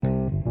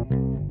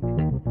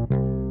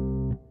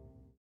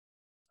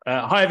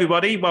Hi,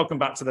 everybody. Welcome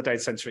back to the Data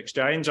Center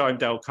Exchange. I'm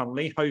Dale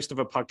Connolly, host of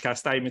a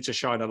podcast aiming to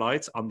shine a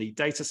light on the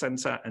data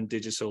center and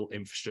digital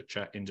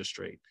infrastructure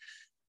industry.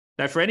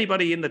 Now, for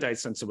anybody in the data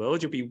center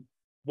world, you'll be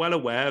well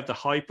aware of the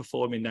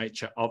high-performing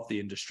nature of the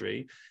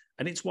industry,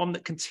 and it's one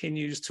that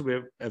continues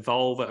to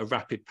evolve at a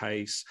rapid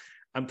pace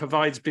and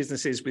provides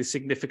businesses with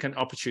significant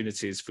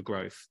opportunities for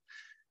growth.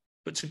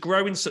 But to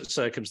grow in such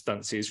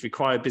circumstances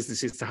require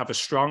businesses to have a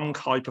strong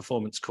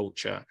high-performance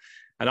culture.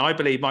 And I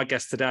believe my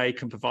guest today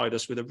can provide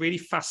us with a really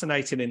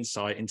fascinating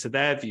insight into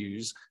their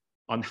views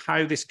on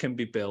how this can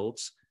be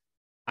built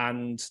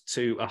and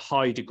to a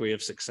high degree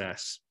of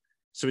success.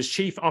 So as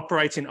Chief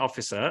Operating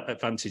Officer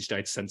at Vantage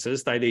Data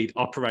Centers, they lead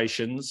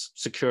operations,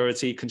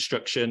 security,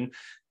 construction,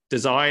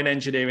 design,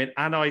 engineering,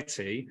 and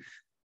IT,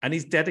 and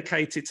he's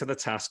dedicated to the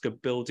task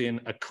of building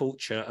a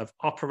culture of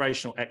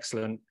operational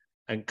excellence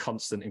and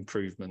constant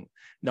improvement.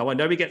 Now, I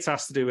know he gets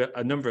asked to do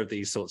a number of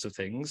these sorts of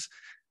things.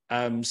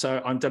 So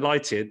I'm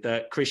delighted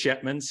that Chris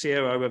Yetman,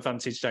 COO of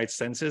Vantage Data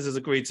Centers, has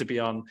agreed to be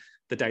on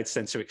the Data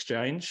Center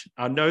Exchange.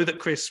 I know that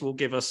Chris will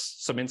give us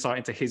some insight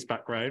into his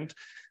background,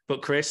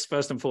 but Chris,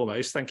 first and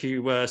foremost, thank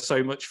you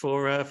so much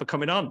for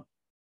coming on.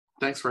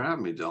 Thanks for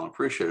having me, Dylan.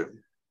 Appreciate it.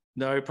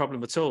 No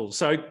problem at all.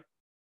 So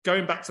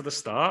going back to the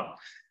start,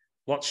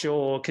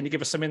 can you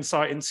give us some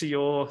insight into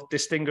your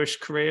distinguished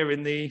career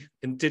in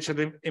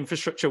digital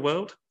infrastructure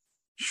world?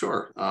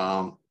 Sure.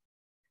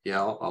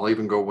 Yeah, I'll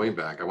even go way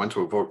back. I went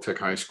to Evoke Tech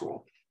High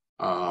School.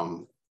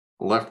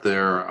 Left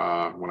there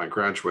when I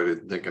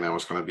graduated, thinking I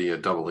was going to be a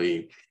double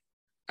E,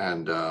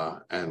 and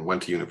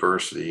went to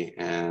university.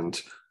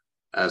 And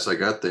as I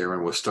got there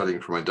and was studying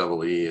for my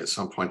double E, at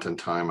some point in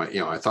time,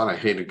 I thought I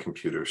hated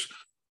computers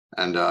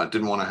and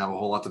didn't want to have a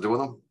whole lot to do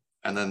with them.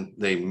 And then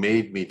they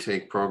made me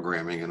take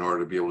programming in order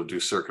to be able to do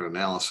circuit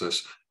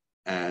analysis,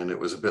 and it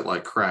was a bit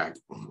like crack.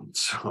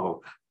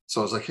 So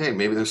I was like, hey,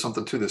 maybe there's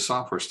something to this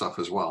software stuff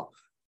as well.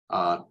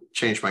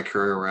 Changed my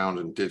career around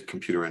and did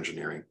computer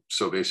engineering.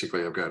 So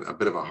basically, I've got a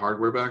bit of a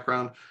hardware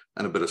background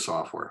and a bit of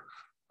software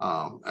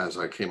as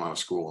I came out of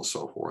school and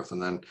so forth.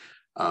 And then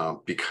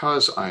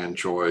because I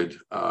enjoyed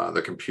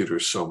the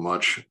computers so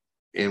much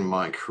in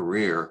my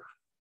career,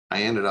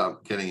 I ended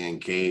up getting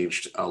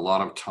engaged a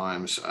lot of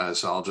times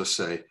as, I'll just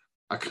say,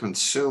 a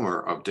consumer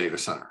of data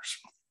centers.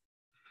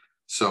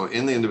 So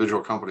in the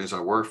individual companies I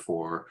worked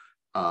for,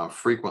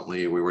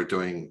 frequently we were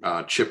doing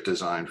chip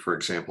design, for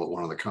example, at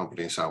one of the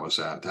companies I was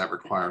at. That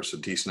requires a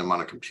decent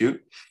amount of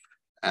compute.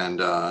 And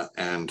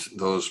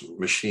those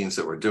machines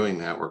that were doing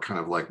that were kind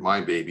of like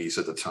my babies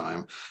at the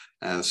time.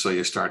 And so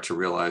you start to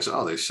realize,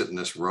 oh, they sit in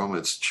this room,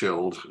 it's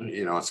chilled,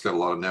 it's got a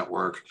lot of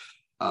network,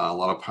 a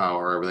lot of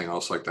power, everything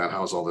else like that.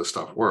 How does all this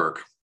stuff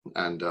work?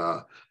 And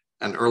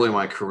early in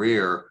my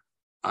career,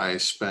 I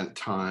spent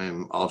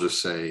time, I'll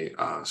just say,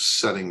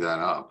 setting that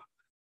up.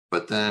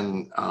 But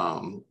then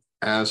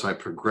as I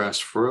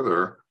progressed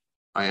further,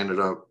 I ended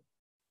up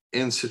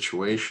in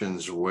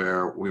situations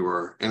where we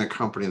were in a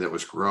company that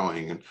was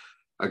growing. And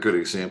a good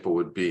example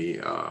would be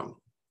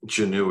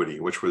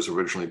Genuity, which was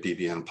originally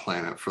BBN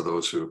Planet, for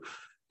those who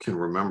can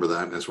remember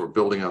that. And as we're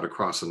building out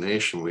across the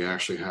nation, we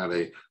actually had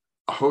a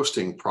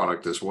hosting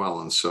product as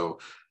well. And so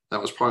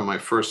that was probably my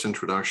first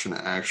introduction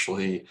to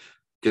actually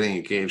getting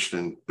engaged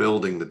in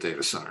building the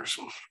data centers.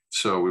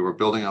 So we were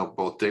building out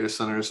both data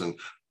centers and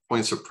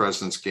points of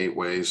presence,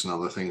 gateways, and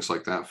other things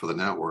like that for the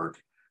network.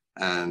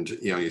 And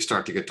you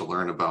start to get to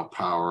learn about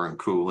power and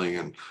cooling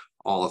and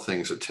all the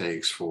things it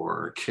takes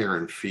for care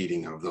and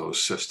feeding of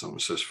those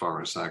systems as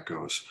far as that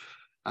goes.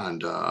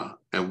 And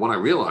what I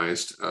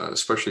realized,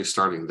 especially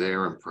starting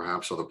there and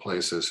perhaps other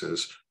places,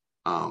 is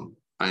I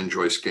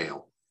enjoy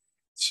scale.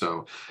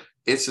 So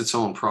it's its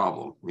own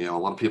problem. A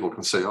lot of people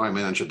can say, oh, I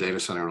manage a data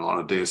center, and a lot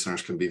of data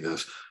centers can be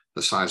the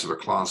size of a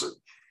closet.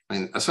 I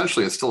mean,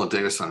 essentially, it's still a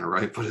data center,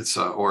 right? But it's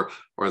or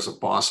as a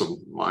boss of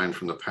mine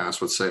from the past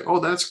would say,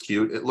 oh, that's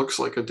cute. It looks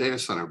like a data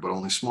center, but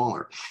only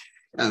smaller.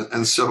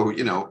 And so,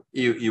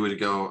 you would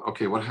go,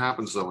 okay, what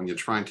happens though when you're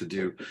trying to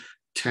do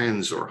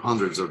tens or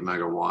hundreds of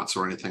megawatts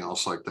or anything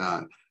else like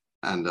that?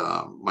 And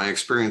my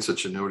experience at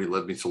Genuity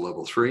led me to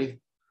level 3.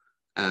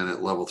 And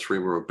at level 3,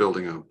 we were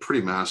building a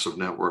pretty massive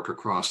network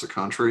across the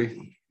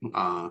country.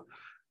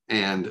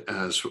 And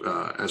as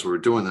we were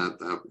doing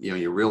that,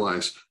 you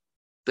realize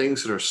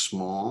things that are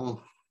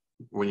small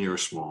when you're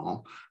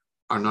small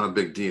are not a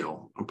big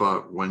deal.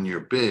 But when you're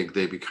big,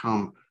 they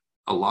become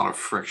a lot of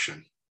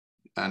friction.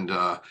 And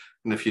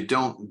if you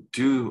don't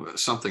do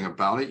something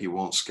about it, you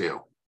won't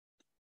scale,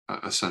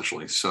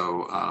 essentially.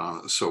 So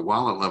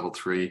while at level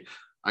 3,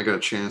 I got a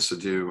chance to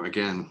do,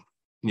 again,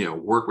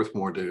 work with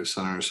more data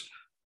centers.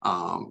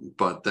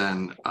 But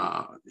then,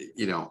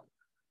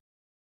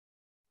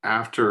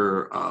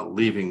 after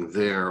leaving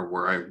there,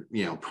 where I,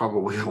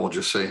 probably I will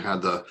just say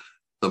had the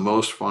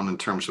most fun in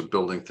terms of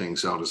building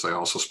things out, is I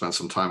also spent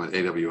some time at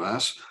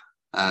AWS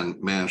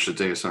and managed the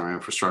data center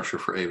infrastructure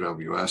for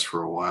AWS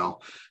for a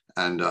while,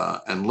 and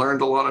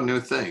learned a lot of new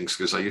things,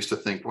 because I used to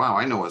think, wow,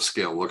 I know what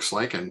scale looks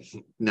like, and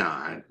no,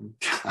 I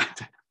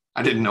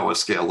didn't know what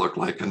scale looked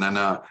like, and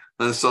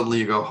then suddenly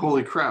you go,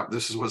 holy crap,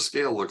 this is what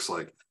scale looks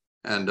like.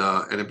 and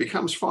it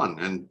becomes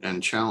fun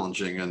and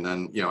challenging. And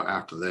then, you know,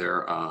 after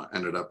there,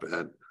 ended up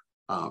at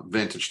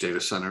Vantage Data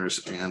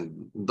Centers.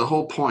 And the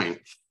whole point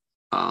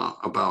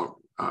about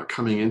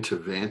coming into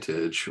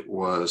Vantage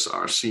was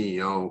our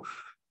CEO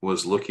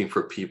was looking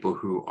for people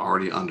who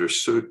already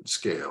understood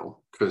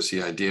scale, because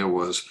the idea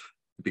was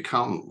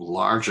become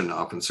large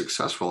enough and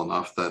successful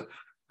enough that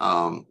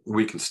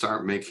we can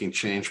start making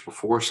change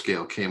before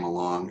scale came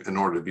along in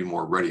order to be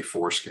more ready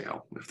for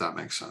scale, if that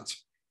makes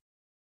sense.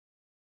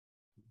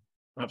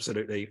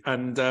 Absolutely.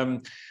 And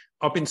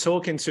I've been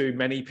talking to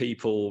many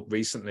people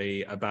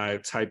recently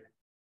about how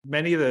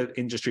many of the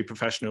industry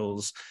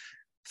professionals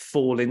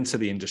fall into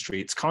the industry.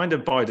 It's kind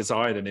of by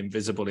design an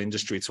invisible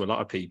industry to a lot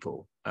of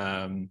people.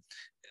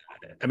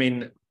 I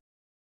mean,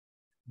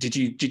 did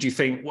you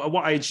think,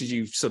 what age did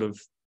you sort of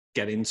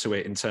get into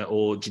it,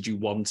 or did you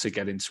want to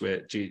get into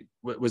it?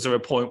 Was there a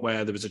point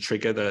where there was a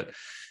trigger that,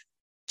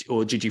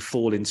 or did you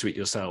fall into it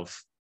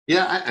yourself?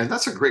 Yeah, and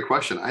that's a great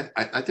question.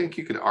 I think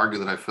you could argue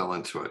that I fell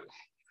into it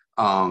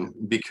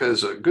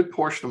because a good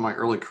portion of my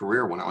early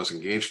career when I was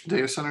engaged in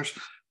data centers,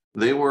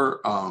 they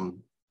were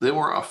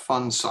a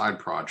fun side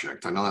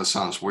project. I know that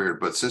sounds weird,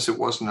 but since it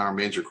wasn't our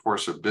major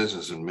course of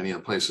business in many of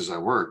the places I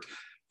worked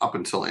up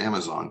until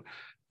Amazon,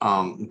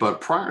 but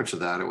prior to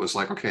that, it was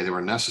like, okay, they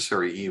were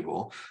necessary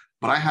evil,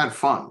 but I had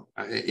fun.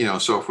 You know,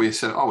 so if we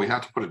said, oh, we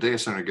have to put a data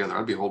center together,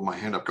 I'd be holding my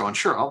hand up going,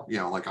 sure, I'll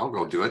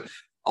go do it.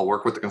 I'll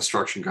work with the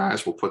construction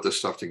guys. We'll put this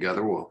stuff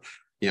together.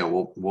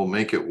 We'll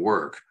make it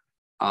work.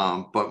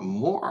 But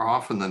more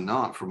often than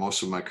not, for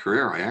most of my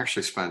career, I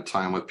actually spent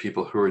time with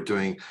people who are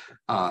doing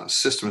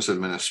systems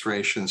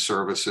administration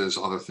services,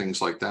 other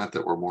things like that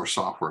were more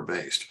software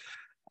based.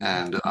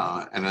 And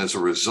as a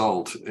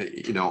result,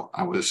 you know,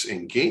 I was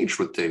engaged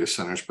with data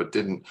centers, but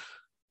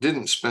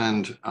didn't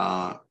spend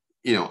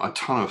you know, a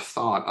ton of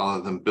thought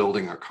other than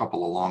building a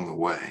couple along the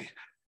way.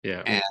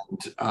 Yeah.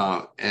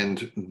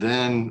 And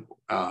then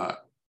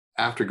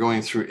after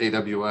going through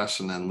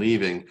AWS and then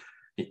leaving,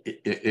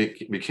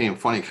 it became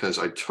funny because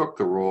I took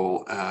the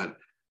role at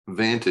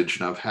Vantage,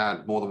 and I've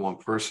had more than one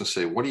person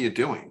say, "What are you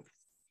doing?"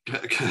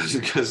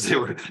 Because they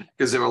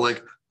were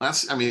like,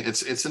 "That's, I mean,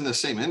 it's in the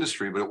same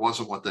industry, but it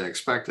wasn't what they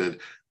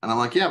expected." And I'm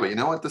like, "Yeah, but you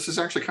know what? This is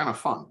actually kind of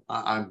fun.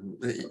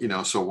 You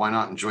know, so why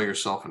not enjoy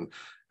yourself and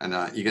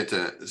you get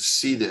to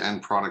see the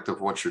end product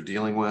of what you're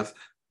dealing with,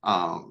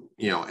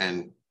 you know,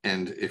 and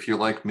if you're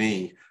like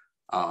me,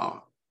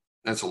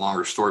 that's a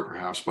longer story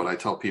perhaps, but I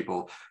tell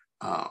people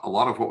a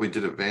lot of what we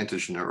did at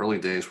Vantage in the early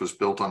days was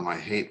built on my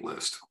hate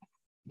list.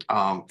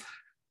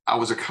 I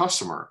was a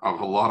customer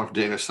of a lot of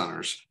data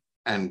centers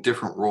and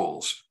different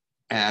roles,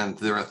 and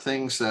there are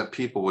things that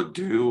people would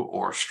do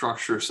or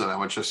structures that I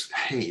would just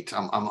hate.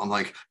 I'm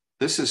like,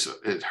 this is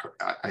it.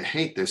 I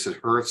hate this. It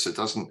hurts. It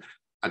doesn't.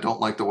 I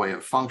don't like the way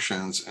it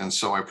functions. And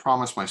so I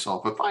promised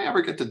myself, if I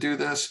ever get to do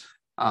this,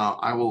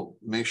 I will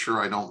make sure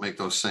I don't make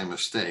those same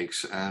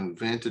mistakes. And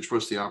Vantage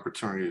was the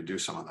opportunity to do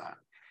some of that.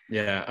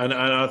 Yeah, and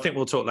I think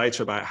we'll talk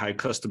later about how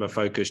customer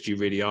focused you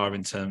really are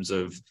in terms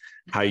of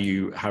how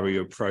you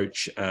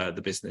approach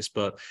the business.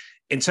 But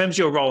in terms of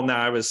your role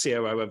now as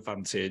COO of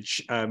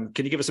Vantage, can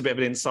you give us a bit of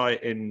an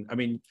insight in? I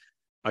mean,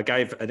 I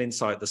gave an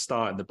insight at the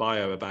start in the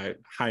bio about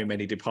how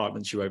many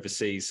departments you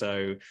oversee.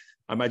 So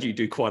I imagine you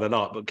do quite a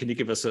lot, but can you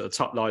give us a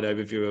top line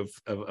overview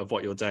of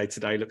what your day to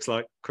day looks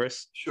like,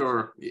 Chris?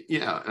 Sure.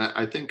 Yeah,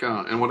 I think,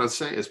 and what I'd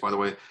say is, by the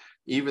way,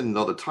 even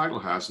though the title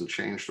hasn't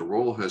changed, the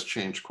role has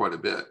changed quite a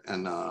bit.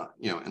 And,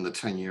 you know, in the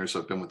 10 years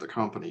I've been with the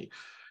company,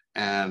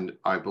 and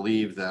I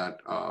believe that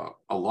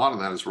a lot of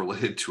that is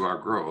related to our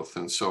growth.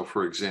 And so,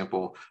 for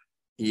example,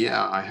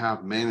 yeah, I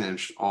have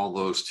managed all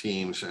those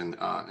teams and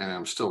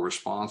I'm still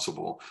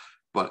responsible.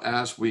 But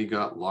as we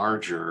got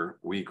larger,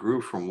 we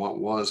grew from what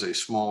was a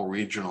small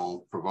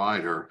regional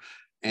provider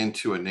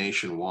into a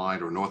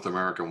nationwide or North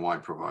American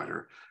wide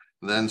provider.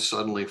 Then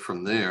suddenly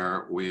from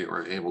there, we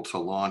were able to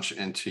launch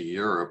into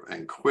Europe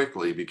and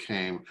quickly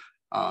became,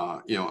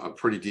 you know, a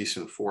pretty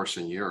decent force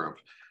in Europe.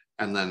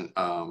 And then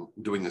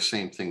doing the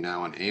same thing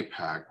now in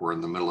APAC, we're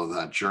in the middle of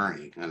that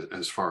journey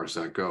as far as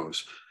that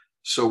goes.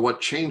 So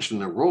what changed in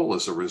the role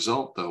as a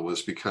result, though,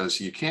 was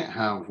because you can't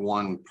have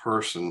one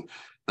person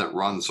that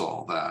runs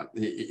all that,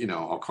 you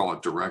know, I'll call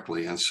it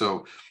directly. And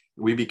so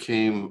we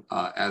became,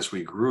 as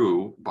we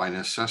grew, by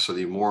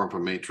necessity, more of a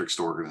matrixed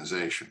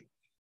organization.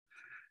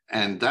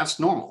 And that's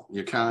normal.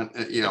 You can't,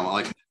 you know,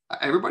 like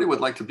everybody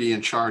would like to be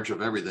in charge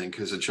of everything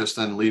because it just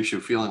then leaves you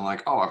feeling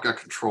like, oh, I've got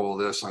control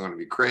of this. I'm going to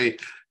be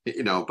great,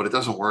 you know, but it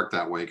doesn't work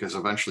that way because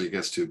eventually it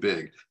gets too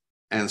big.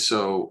 And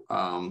so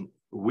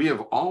we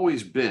have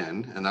always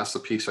been, and that's the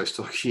piece I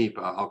still keep,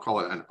 I'll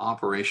call it an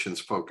operations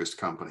focused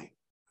company,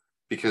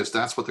 because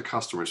that's what the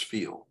customers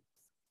feel.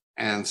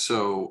 And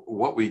so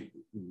what we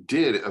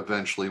did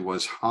eventually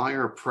was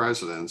hire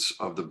presidents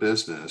of the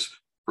business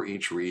for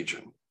each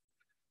region.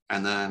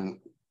 And then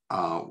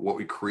what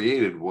we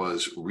created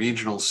was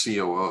regional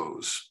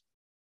COOs.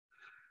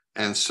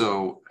 And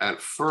so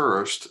at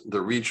first,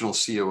 the regional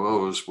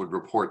COOs would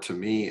report to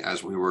me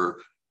as we were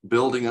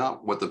building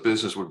up what the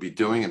business would be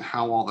doing and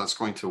how all that's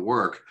going to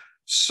work.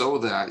 so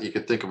that you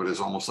could think of it as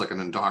almost like an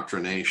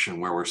indoctrination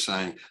where we're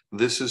saying,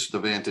 this is the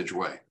Vantage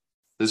way.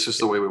 This is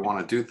the way we want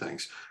to do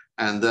things.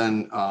 And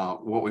then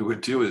what we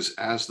would do is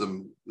as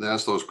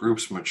those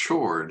groups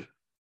matured,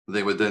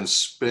 they would then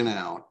spin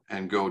out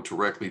and go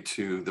directly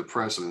to the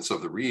presidents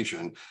of the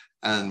region.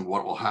 And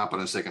what will happen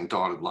is they can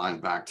dotted line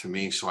back to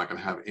me so I can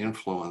have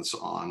influence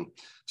on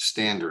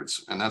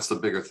standards. And that's the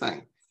bigger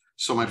thing.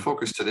 So my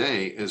focus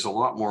today is a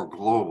lot more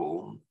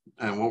global.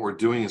 And what we're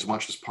doing as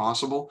much as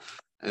possible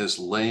is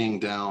laying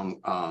down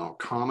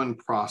common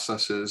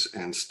processes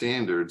and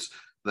standards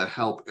that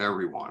help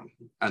everyone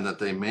and that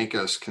they make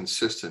us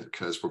consistent,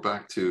 because we're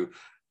back to,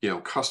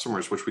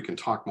 customers, which we can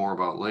talk more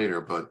about later,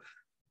 but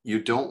you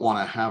don't want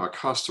to have a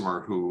customer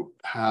who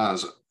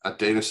has a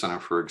data center,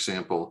 for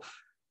example,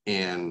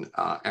 in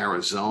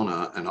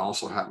Arizona and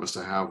also happens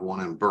to have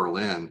one in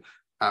Berlin,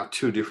 have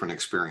two different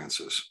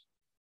experiences.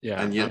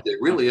 Yeah. And yet they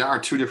really are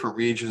two different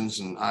regions.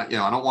 And I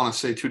don't want to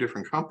say two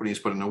different companies,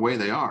 but in a way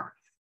they are.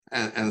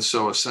 And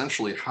so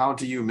essentially, how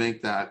do you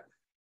make that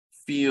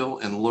feel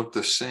and look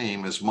the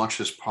same as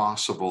much as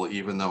possible,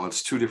 even though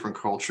it's two different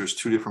cultures,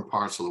 two different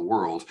parts of the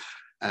world?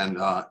 And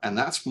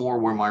that's more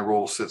where my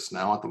role sits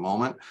now at the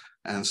moment.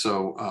 And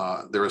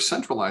so there are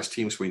centralized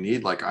teams we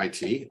need, like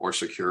IT or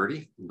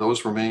security.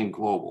 Those remain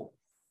global.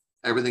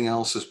 Everything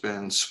else has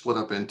been split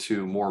up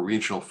into more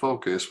regional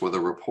focus with a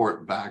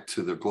report back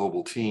to the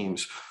global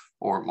teams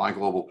or my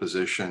global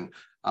position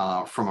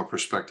from a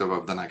perspective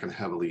of then I can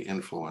heavily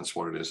influence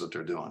what it is that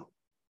they're doing.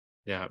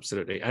 Yeah,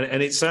 absolutely.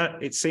 And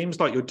it seems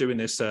like you're doing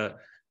this at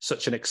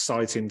such an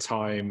exciting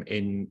time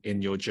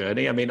in your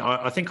journey. I mean,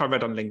 I think I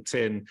read on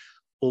LinkedIn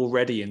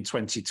already in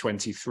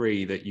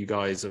 2023 that you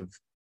guys have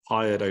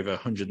hired over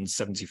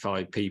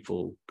 175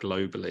 people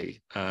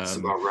globally. That's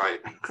about right.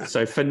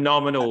 So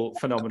phenomenal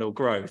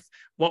growth.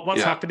 What's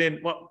Yeah.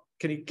 happening?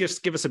 Can you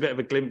just give us a bit of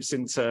a glimpse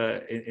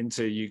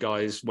into you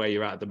guys, where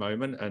you're at the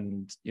moment,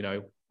 and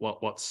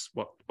what's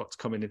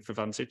coming in for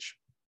Vantage?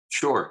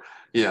 Sure.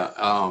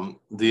 Yeah.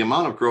 The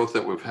amount of growth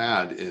that we've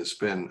had has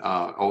been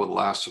over the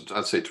last,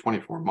 I'd say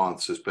 24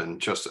 months has been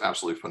just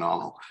absolutely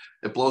phenomenal.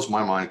 It blows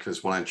my mind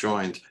because when I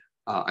joined,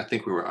 I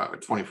think we were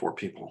 24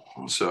 people.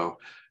 So,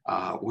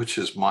 which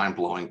is mind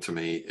blowing to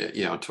me,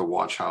 to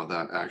watch how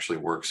that actually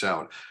works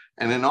out.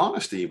 And in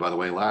honesty, by the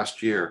way,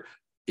 last year,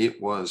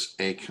 it was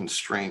a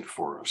constraint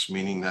for us,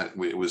 meaning that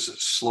it was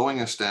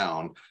slowing us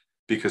down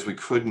because we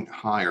couldn't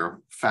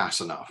hire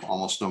fast enough,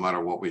 almost no matter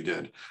what we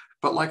did.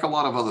 But like a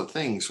lot of other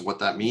things, what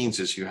that means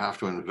is you have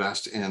to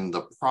invest in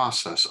the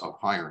process of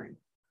hiring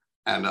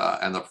and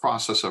the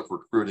process of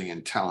recruiting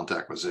and talent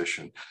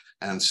acquisition.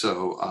 And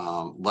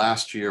so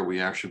last year, we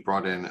actually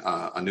brought in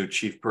a new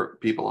chief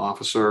people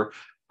officer,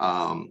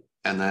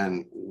 and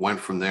then went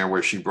from there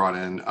where she brought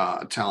in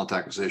a talent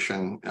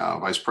acquisition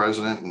vice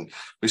president. And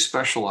we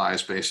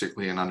specialize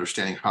basically in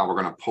understanding how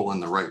we're going to pull in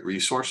the right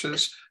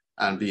resources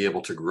and be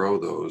able to grow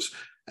those.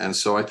 And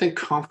so I think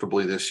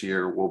comfortably this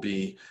year will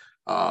be,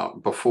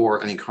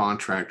 before any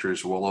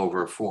contractors, well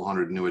over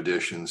 400 new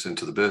additions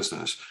into the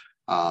business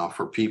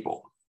for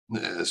people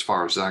as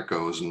far as that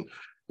goes. And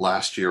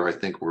last year, I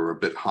think we were a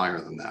bit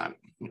higher than that.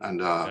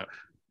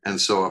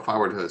 And so if I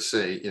were to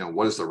say,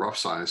 what is the rough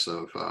size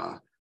of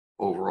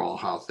overall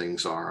how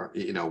things are,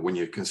 when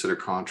you consider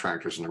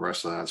contractors and the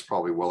rest of that, it's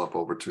probably well up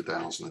over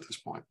 2,000 at this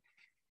point.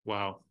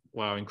 Wow,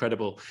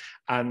 incredible.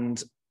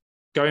 And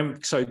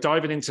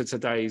diving into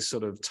today's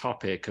sort of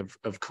topic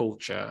of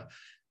culture,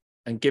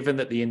 and given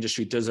that the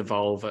industry does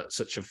evolve at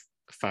such a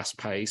fast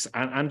pace,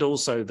 and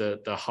also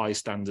the high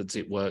standards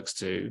it works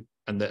to,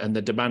 and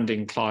the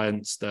demanding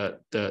clients that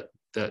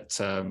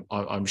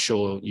I'm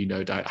sure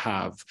no doubt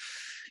have,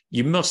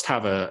 you must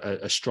have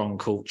a strong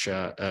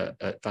culture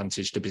at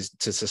Vantage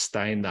to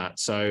sustain that.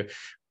 So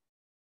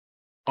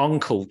on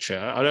culture,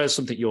 I know it's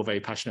something you're very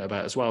passionate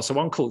about as well. So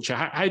on culture,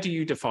 how do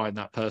you define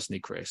that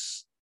personally,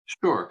 Chris?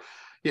 Sure.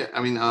 Yeah.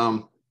 I mean,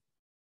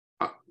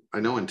 I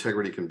know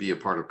integrity can be a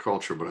part of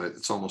culture, but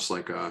it's almost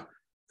like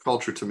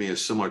culture to me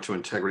is similar to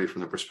integrity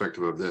from the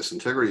perspective of this.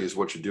 Integrity is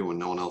what you do when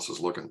no one else is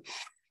looking.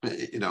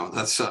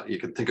 That's you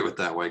can think of it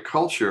that way.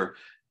 Culture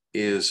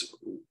is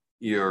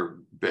your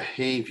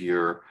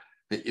behavior,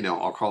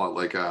 I'll call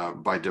it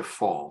like by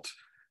default,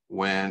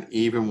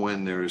 even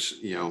when there's,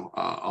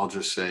 I'll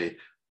just say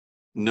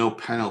no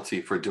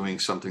penalty for doing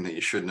something that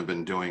you shouldn't have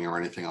been doing or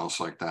anything else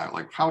like that.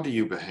 Like, how do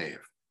you behave?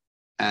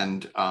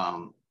 And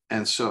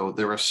so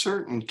there are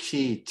certain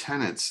key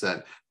tenets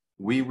that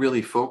we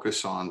really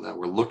focus on that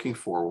we're looking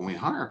for when we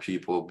hire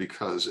people,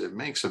 because it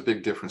makes a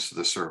big difference to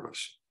the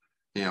service,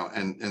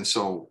 and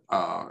so,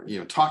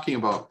 talking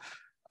about,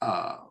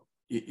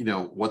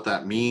 what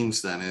that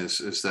means then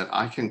is that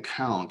I can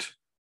count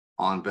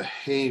on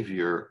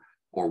behavior,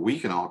 or we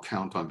can all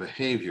count on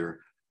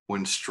behavior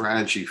when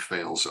strategy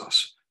fails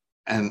us.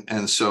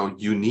 And so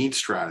you need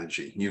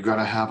strategy. You got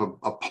to have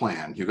a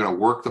plan. You got to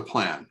work the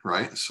plan,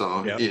 right?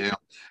 So,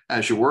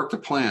 as you work the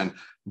plan,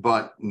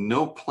 but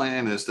no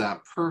plan is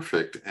that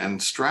perfect.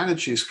 And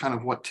strategy is kind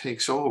of what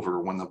takes over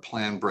when the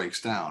plan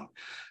breaks down.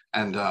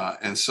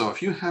 And so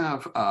if you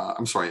have,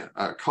 I'm sorry,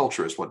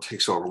 culture is what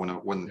takes over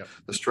when Yep.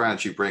 the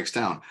strategy breaks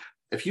down.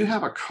 If you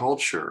have a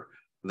culture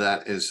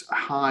that is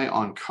high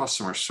on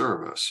customer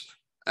service,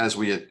 as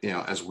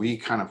we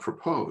kind of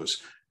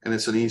propose, and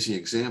it's an easy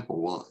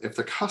example. Well, if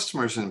the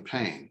customer's in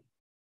pain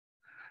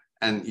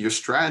and your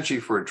strategy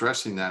for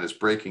addressing that is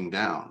breaking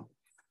down,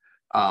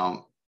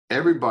 um,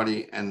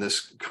 everybody in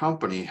this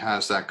company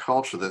has that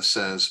culture that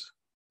says,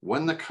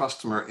 when the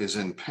customer is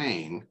in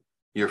pain,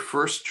 your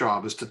first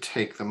job is to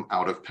take them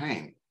out of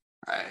pain.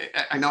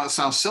 I know it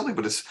sounds silly,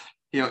 but it's,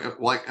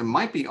 like it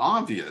might be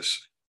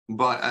obvious,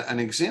 but an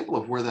example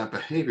of where that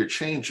behavior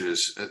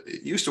changes,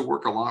 it used to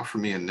work a lot for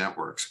me in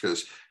networks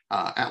because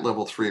at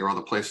level 3 or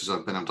other places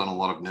I've done a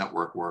lot of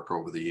network work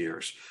over the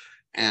years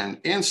and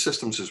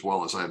systems as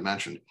well, as I had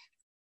mentioned.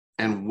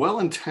 And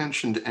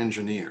well-intentioned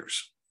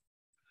engineers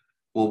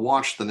will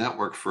watch the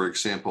network, for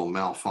example,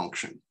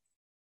 malfunction.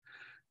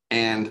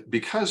 And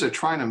because they're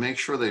trying to make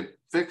sure they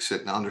fix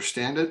it and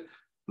understand it,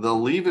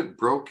 they'll leave it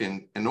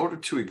broken in order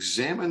to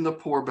examine the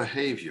poor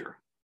behavior.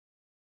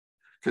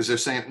 Because they're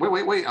saying,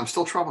 wait, I'm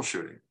still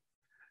troubleshooting.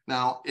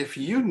 Now, if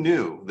you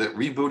knew that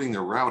rebooting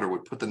the router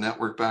would put the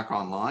network back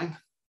online,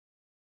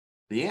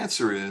 the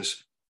answer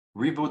is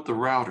reboot the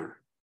router.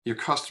 Your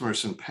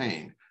customer's in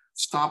pain.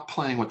 Stop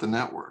playing with the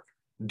network.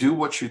 Do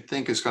what you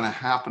think is going to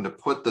happen to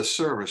put the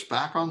service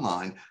back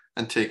online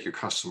and take your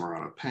customer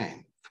out of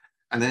pain.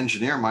 An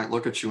engineer might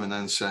look at you and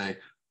then say,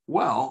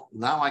 well,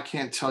 now I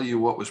can't tell you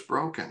what was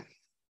broken.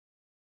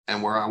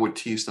 And where I would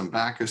tease them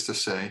back is to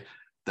say,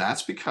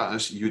 that's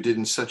because you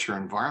didn't set your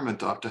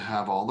environment up to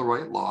have all the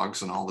right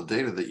logs and all the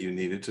data that you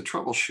needed to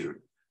troubleshoot.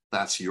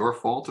 That's your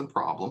fault and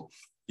problem.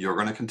 You're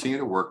going to continue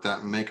to work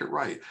that and make it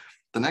right.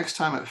 The next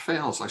time it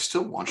fails, I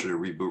still want you to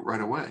reboot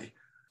right away.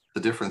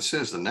 The difference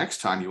is the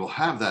next time you will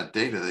have that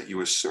data that you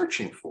were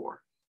searching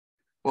for.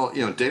 Well,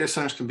 data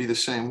centers can be the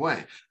same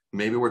way.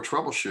 Maybe we're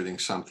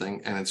troubleshooting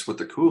something and it's with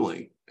the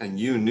cooling, and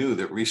you knew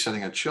that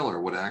resetting a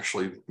chiller would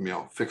actually,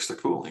 fix the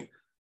cooling.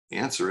 The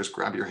answer is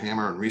grab your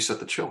hammer and reset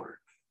the chiller.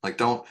 Like,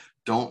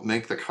 don't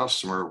make the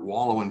customer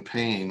wallow in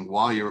pain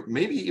while you're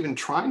maybe even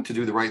trying to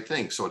do the right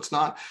thing. So it's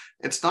not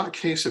a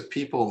case of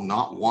people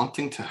not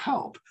wanting to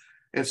help.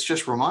 It's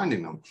just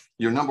reminding them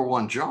your number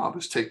one job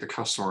is take the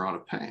customer out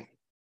of pain.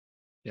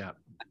 Yeah.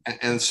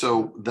 And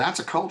so that's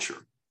a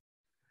culture.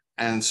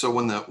 And so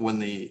when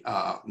the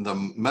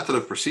method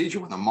of procedure,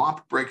 when the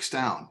MOP breaks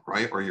down,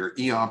 right, or your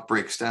EOP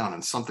breaks down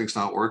and something's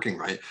not working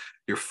right,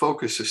 your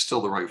focus is still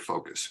the right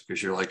focus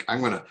because you're like,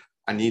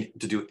 I need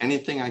to do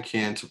anything I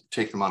can to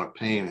take them out of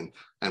pain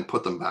and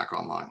put them back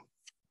online.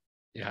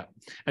 Yeah.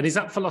 And is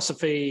that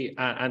philosophy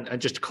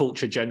and just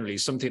culture generally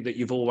something that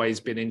you've always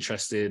been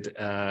interested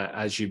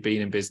as you've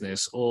been in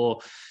business? Or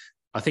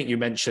I think you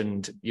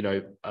mentioned,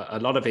 a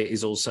lot of it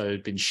is also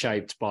been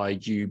shaped by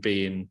you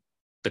being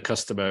the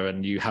customer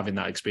and you having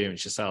that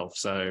experience yourself.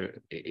 So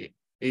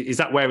is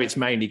that where it's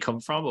mainly come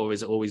from, or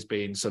has it always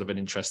been sort of an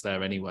interest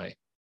there anyway?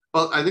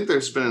 Well, I think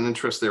there's been an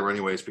interest there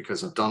anyways,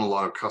 because I've done a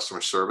lot of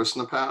customer service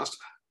in the past,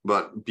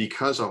 but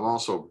because I've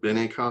also been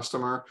a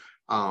customer,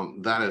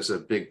 that is a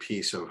big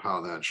piece of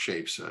how that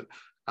shapes it.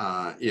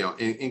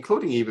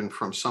 Including even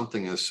from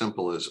something as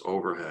simple as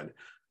overhead.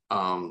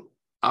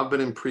 I've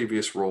been in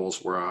previous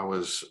roles where I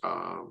was,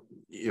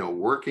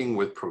 working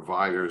with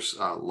providers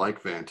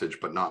like Vantage,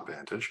 but not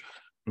Vantage.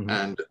 Mm-hmm.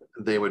 And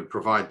they would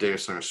provide data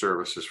center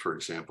services, for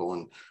example,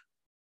 and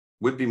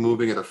we'd be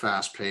moving at a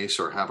fast pace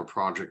or have a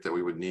project that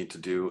we would need to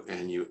do.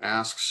 And you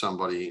ask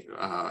somebody,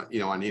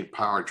 I need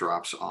power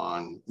drops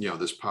on,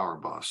 this power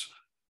bus.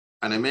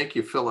 And they make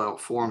you fill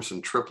out forms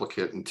in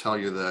triplicate and tell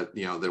you that,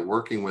 they're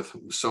working with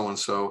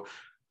so-and-so.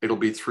 It'll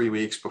be 3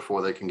 weeks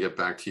before they can get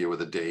back to you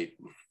with a date,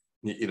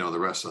 the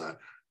rest of that.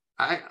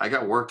 I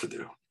got work to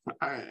do.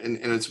 And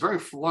it's very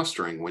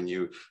flustering when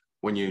you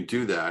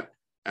do that.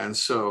 And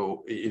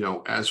so,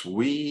 as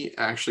we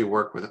actually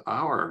work with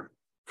our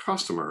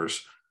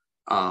customers,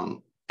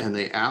 and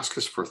they ask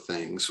us for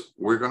things,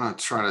 we're going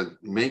to try to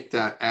make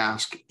that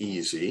ask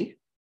easy,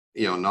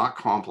 not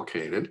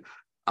complicated,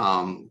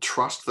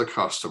 trust the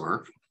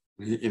customer,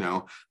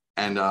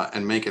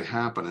 and make it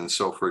happen. And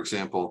so, for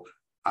example,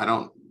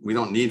 we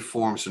don't need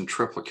forms in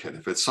triplicate.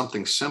 If it's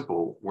something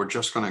simple, we're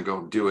just going to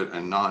go do it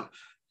and not,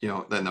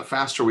 then the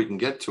faster we can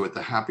get to it,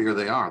 the happier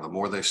they are, the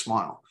more they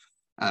smile.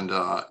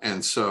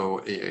 And so,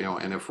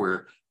 and if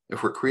we're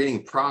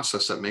creating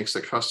process that makes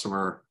the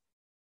customer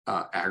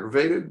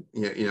aggravated,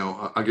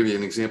 I'll give you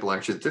an example.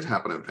 Actually, it did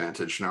happen at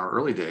Vantage in our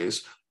early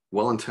days.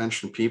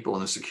 Well-intentioned people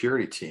in the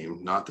security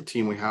team, not the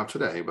team we have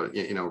today, but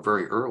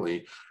very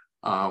early,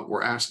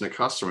 were asking the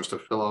customers to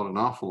fill out an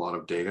awful lot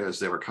of data as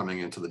they were coming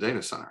into the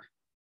data center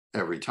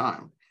every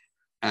time,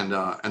 and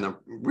the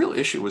real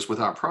issue was with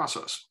our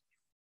process.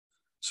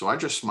 So I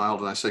just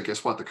smiled and I said,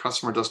 guess what? The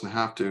customer doesn't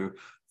have to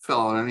fill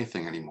out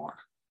anything anymore.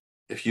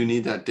 If you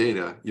need that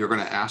data, you're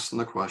going to ask them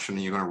the question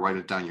and you're going to write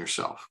it down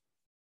yourself.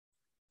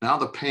 Now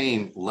the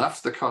pain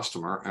left the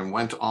customer and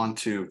went on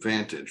to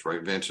Vantage,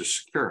 right?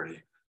 Vantage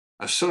Security.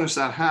 As soon as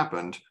that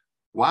happened,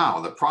 wow,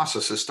 the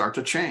processes start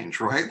to change,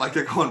 right? Like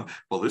they're going,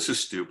 well, this is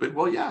stupid.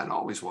 Well, yeah, it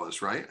always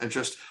was, right? It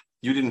just,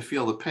 you didn't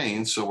feel the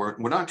pain. So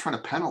we're not trying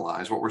to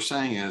penalize. What we're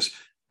saying is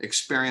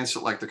experience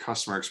it like the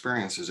customer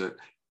experiences it.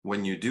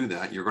 When you do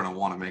that, you're going to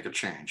want to make a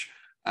change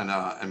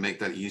and make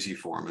that easy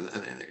for them.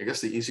 And I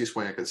guess the easiest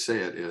way I could say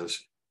it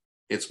is,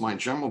 it's my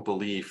general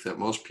belief that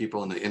most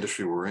people in the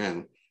industry we're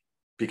in,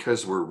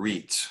 because we're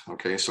REITs,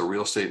 okay, so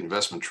real estate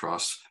investment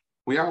trusts,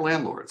 we are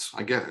landlords.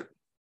 I get it.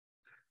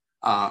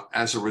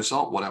 As a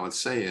result, what I would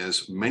say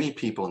is many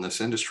people in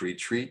this industry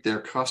treat their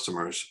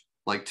customers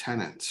like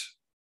tenants.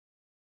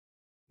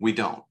 We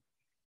don't,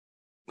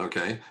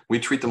 okay? We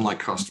treat them like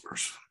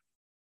customers.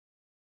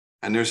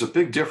 And there's a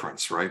big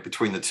difference, right,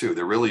 between the two.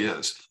 There really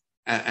is.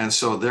 And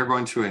so they're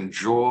going to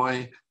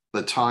enjoy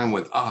the time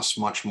with us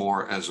much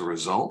more as a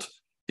result,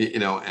 you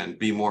know, and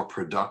be more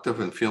productive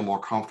and feel more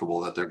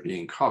comfortable that they're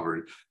being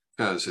covered,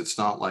 because it's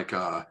not like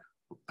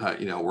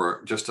you know,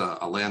 we're just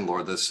a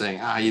landlord that's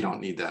saying, you don't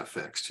need that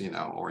fixed, you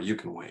know, or you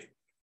can wait.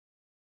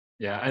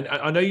 Yeah, and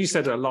I know you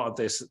said a lot of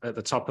this at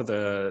the top of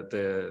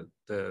the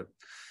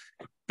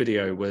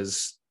video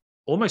was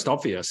almost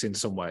obvious in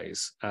some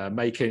ways,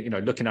 making, you know,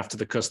 looking after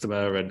the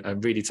customer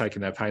and really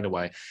taking their pain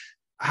away.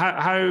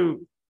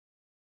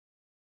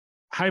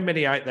 How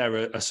many out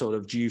there are sort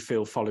of, do you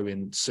feel,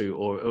 following suit,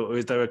 or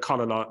is there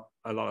a lot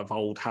of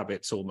old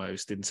habits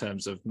almost in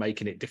terms of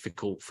making it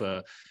difficult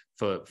for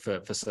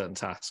certain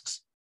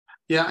tasks?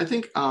 Yeah, I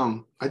think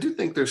I do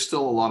think there's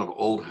still a lot of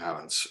old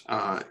habits,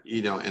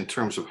 you know, in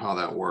terms of how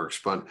that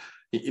works. But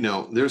you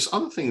know, there's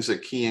other things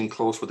that key in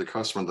close with the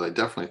customer that I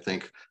definitely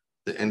think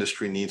the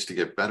industry needs to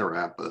get better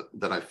at, but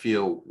that I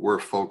feel we're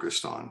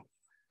focused on.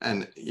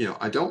 And you know,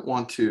 I don't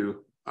want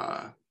to,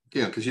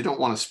 you know, because you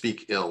don't want to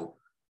speak ill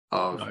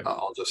of, No.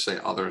 I'll just say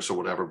others or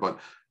whatever. But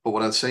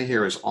what I'd say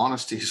here is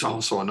honesty is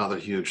also another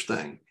huge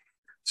thing.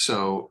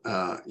 So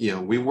you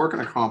know, we work in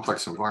a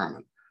complex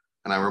environment,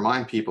 and I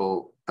remind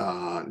people,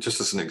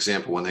 just as an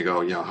example, when they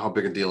go, you know, how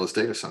big a deal is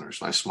data centers?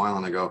 And I smile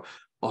and I go,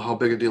 well, how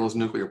big a deal is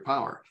nuclear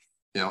power?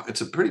 You know,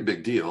 it's a pretty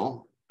big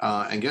deal.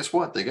 And guess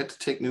what? They get to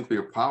take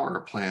nuclear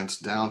power plants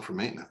down for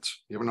maintenance.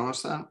 You ever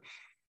notice that?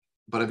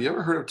 But have you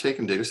ever heard of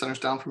taking data centers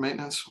down for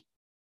maintenance?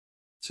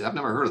 See, I've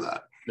never heard of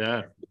that.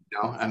 Yeah.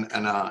 You know,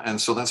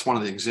 and so that's one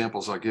of the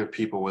examples I give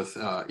people with,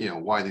 you know,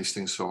 why these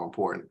things are so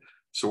important.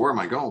 So where am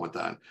I going with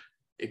that?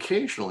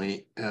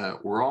 Occasionally,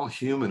 we're all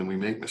human and we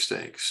make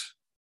mistakes.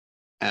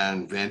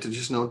 And Vantage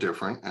is no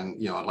different. And,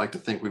 you know, I'd like to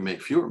think we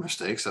make fewer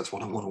mistakes. That's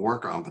what I want to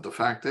work on. But the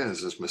fact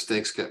is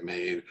mistakes get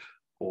made,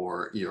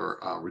 or your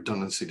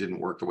redundancy didn't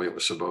work the way it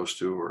was supposed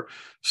to, or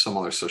some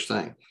other such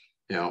thing.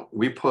 You know,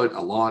 we put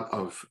a lot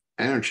of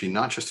energy,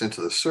 not just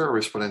into the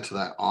service, but into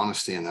that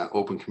honesty and that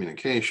open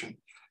communication.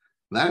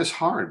 And that is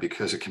hard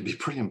because it can be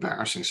pretty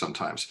embarrassing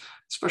sometimes,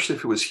 especially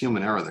if it was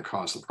human error that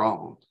caused the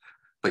problem.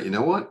 But you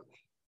know what?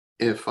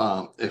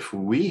 If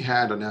we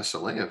had an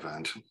SLA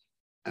event,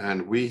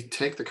 and we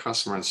take the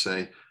customer and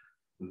say,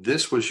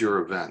 this was your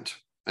event,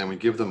 and we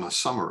give them a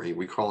summary.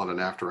 We call it an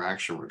after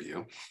action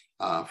review.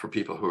 For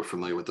people who are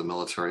familiar with the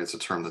military, it's a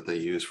term that they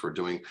use for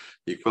doing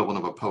the equivalent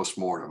of a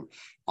post-mortem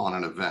on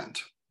an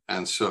event.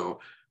 And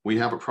so we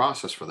have a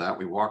process for that.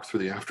 We walk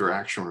through the after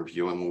action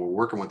review, and when we're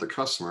working with the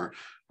customer,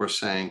 we're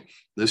saying,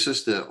 this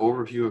is the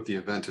overview of the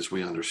event as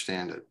we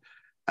understand it.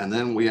 And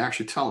then we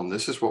actually tell them,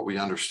 this is what we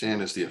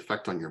understand is the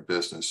effect on your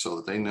business, so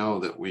that they know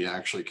that we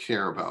actually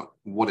care about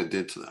what it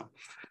did to them.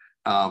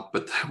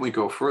 But then we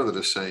go further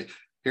to say,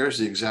 here's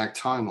the exact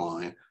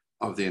timeline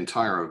of the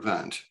entire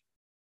event.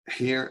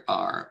 Here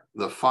are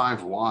the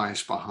 5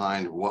 whys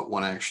behind what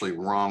went actually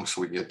wrong,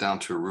 so we can get down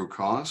to a root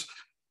cause,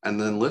 and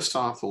then list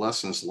off the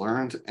lessons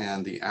learned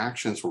and the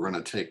actions we're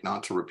going to take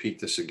not to repeat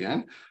this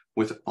again,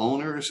 with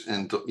owners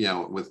and, you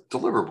know, with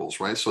deliverables,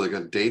 right? So they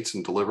got dates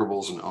and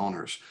deliverables and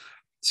owners.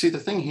 See, the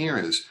thing here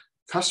is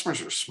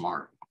customers are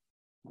smart.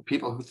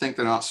 People who think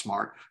they're not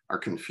smart are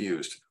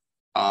confused.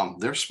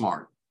 They're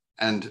smart.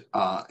 And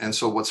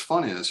so what's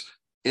fun is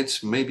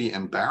it's maybe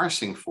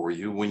embarrassing for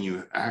you when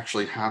you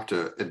actually have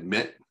to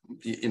admit,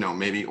 you know,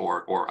 maybe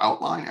or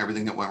outline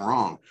everything that went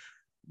wrong.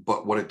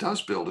 But what it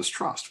does build is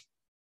trust.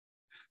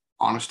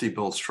 Honesty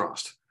builds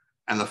trust.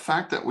 And the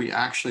fact that we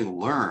actually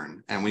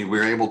learn and we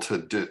were able to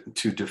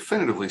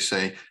definitively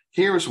say,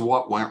 here's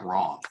what went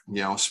wrong,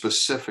 you know,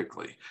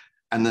 specifically.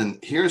 And then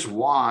here's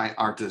why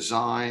our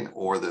design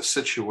or the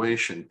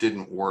situation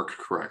didn't work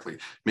correctly.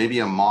 Maybe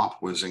a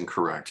mop was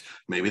incorrect.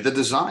 Maybe the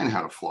design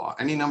had a flaw,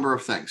 any number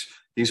of things.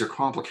 These are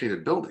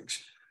complicated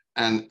buildings.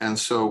 And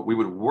so we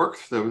would work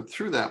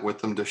through that with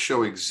them to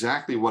show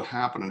exactly what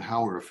happened and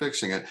how we were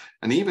fixing it,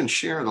 and even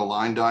share the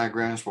line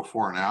diagrams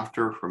before and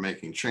after for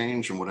making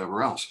change and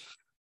whatever else.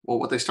 Well,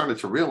 what they started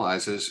to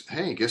realize is,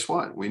 hey, guess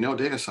what? We know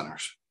data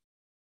centers.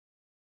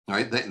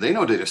 Right, they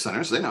know data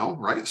centers. They know,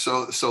 right?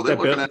 So they're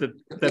looking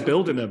at, they're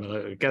building them.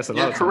 I guess a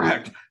lot. Yeah,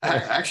 correct.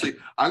 Actually,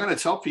 I'm going to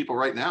tell people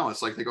right now.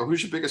 It's like they go,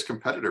 "Who's your biggest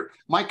competitor?"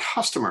 My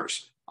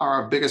customers are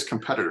our biggest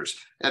competitors.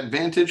 At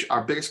Vantage,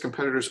 our biggest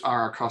competitors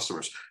are our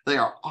customers. They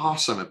are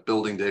awesome at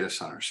building data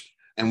centers,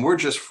 And we're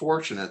just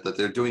fortunate that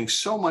they're doing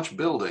so much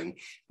building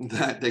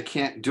that they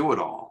can't do it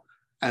all.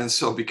 And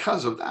so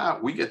because of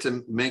that, we get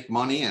to make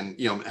money and,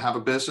 have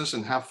a business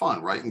and have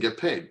fun, right? And get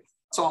paid.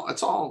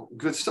 It's all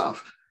good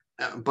stuff.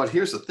 But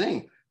here's the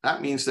thing.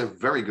 That means they're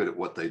very good at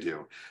what they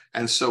do.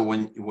 And so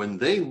when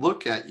they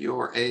look at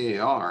your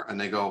AAR and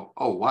they go,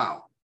 oh,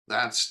 wow,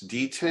 that's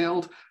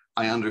detailed.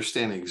 I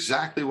understand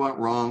exactly what went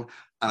wrong.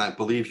 And I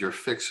believe your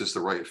fix is the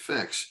right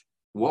fix.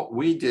 What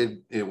we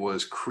did, it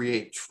was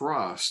create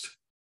trust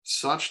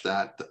such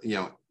that,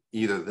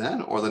 either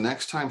then or the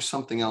next time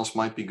something else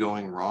might be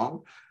going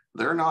wrong,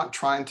 they're not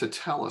trying to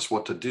tell us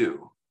what to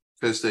do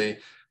because they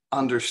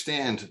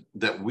understand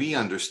that we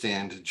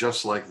understand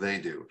just like they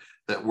do,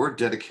 that we're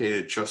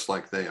dedicated just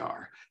like they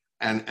are.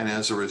 And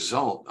as a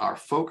result, our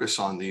focus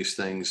on these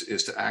things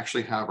is to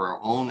actually have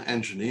our own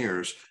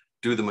engineers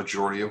do the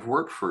majority of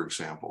work, for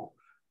example.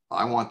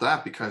 I want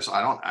that because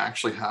I don't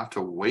actually have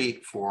to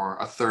wait for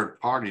a third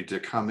party to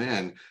come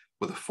in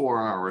with a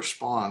 4-hour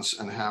response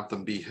and have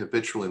them be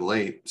habitually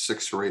late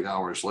 6 or 8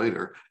 hours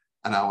later.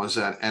 And I was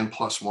at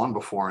N+1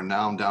 before, and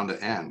now I'm down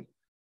to N.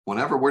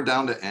 Whenever we're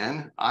down to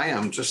N, I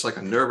am just like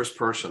a nervous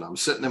person. I'm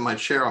sitting in my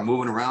chair, I'm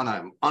moving around,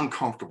 I'm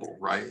uncomfortable,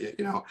 right?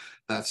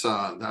 That's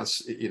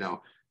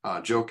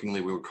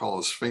jokingly, we would call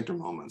those sphincter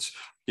moments.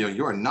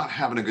 You are not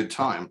having a good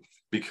time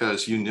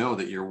because you know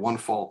that you're one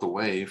fault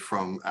away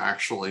from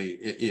actually,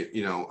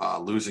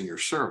 losing your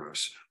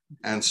service.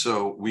 And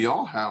so we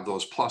all have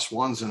those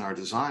 +1s in our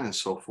design and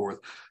so forth,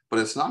 but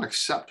it's not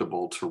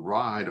acceptable to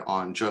ride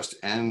on just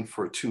N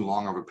for too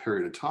long of a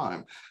period of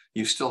time.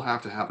 You still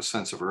have to have a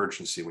sense of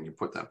urgency when you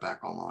put that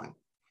back online.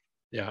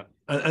 Yeah.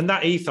 And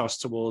that ethos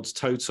towards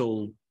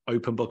total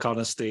open book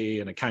honesty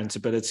and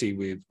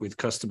accountability with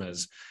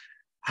customers,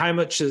 how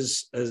much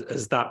has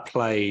that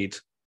played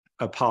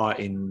a part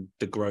in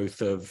the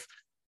growth of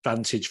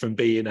Vantage from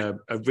being a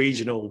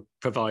regional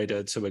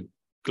provider to a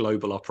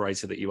global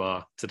operator that you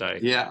are today?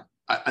 Yeah,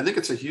 I think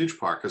it's a huge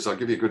part because I'll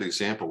give you a good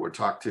example. We're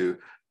talk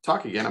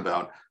again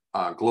about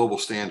global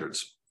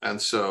standards.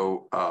 And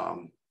so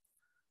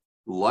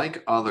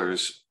like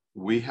others,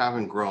 we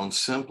haven't grown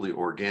simply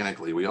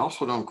organically. We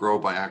also don't grow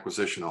by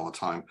acquisition all the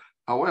time.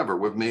 However,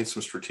 we've made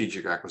some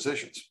strategic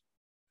acquisitions.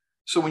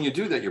 So when you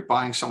do that, you're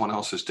buying someone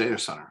else's data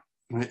center.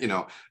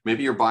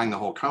 Maybe you're buying the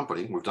whole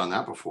company. We've done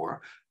that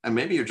before. And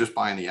maybe you're just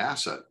buying the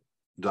asset.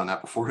 We've done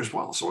that before as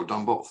well. So we've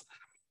done both.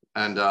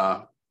 And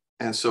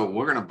so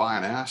we're going to buy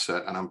an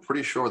asset. And I'm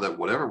pretty sure that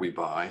whatever we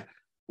buy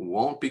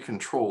won't be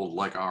controlled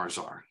like ours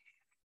are.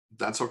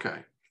 That's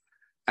okay.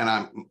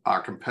 And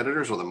our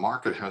competitors or the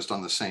market has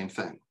done the same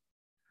thing.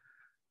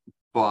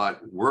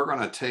 But we're going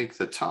to take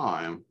the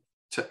time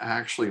to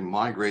actually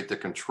migrate the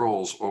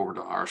controls over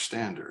to our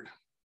standard.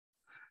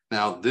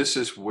 Now, this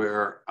is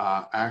where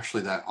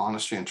actually that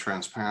honesty and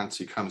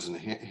transparency comes in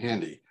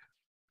handy.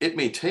 It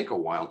may take a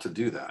while to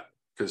do that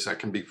because that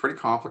can be pretty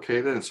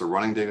complicated. It's a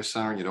running data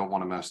center and you don't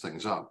want to mess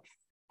things up.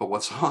 But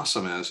what's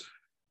awesome is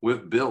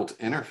we've built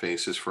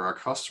interfaces for our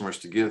customers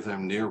to give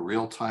them near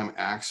real-time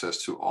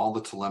access to all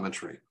the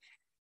telemetry,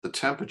 the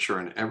temperature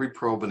in every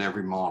probe and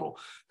every module.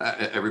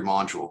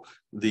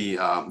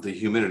 The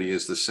humidity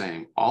is the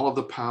same. All of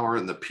the power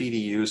and the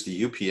PDUs,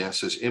 the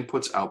UPSs,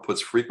 inputs,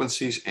 outputs,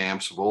 frequencies,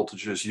 amps,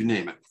 voltages, you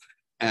name it.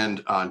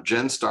 And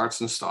gen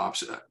starts and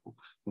stops.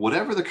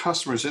 Whatever the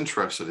customer is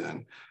interested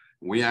in,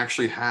 we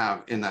actually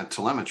have in that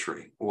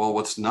telemetry. Well,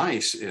 what's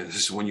nice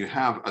is when you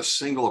have a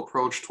single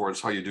approach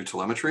towards how you do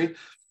telemetry,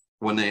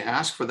 when they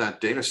ask for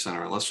that data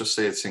center, let's just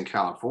say it's in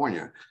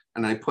California,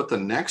 and they put the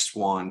next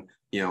one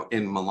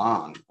in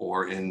Milan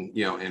or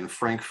in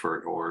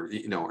Frankfurt or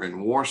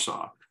in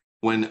Warsaw.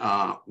 When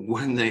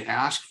they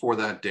ask for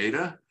that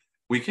data,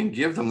 we can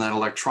give them that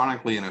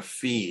electronically in a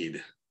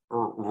feed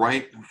or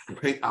right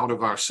out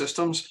of our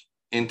systems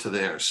into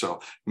there. So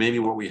maybe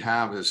what we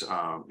have is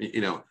a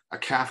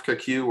Kafka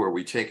queue where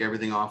we take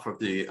everything off of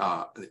the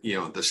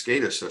the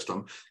SCADA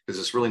system, because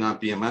it's really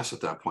not BMS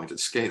at that point,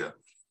 it's SCADA.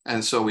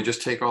 And so we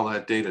just take all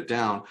that data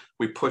down,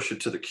 we push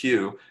it to the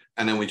queue,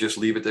 and then we just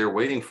leave it there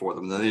waiting for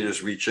them. Then they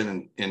just reach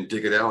in and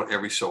dig it out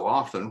every so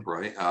often,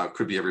 right?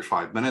 Could be every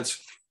 5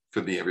 minutes,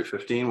 could be every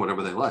 15,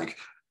 whatever they like.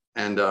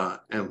 And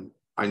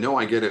I know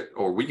I get it,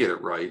 or we get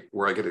it right.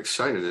 Where I get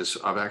excited is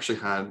I've actually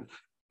had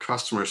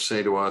customers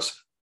say to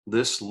us,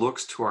 this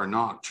looks to our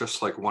NOC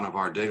just like one of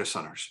our data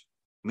centers.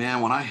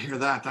 Man, when I hear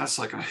that, that's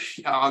like,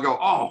 I'll go,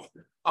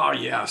 oh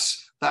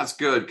yes, that's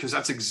good, because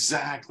that's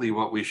exactly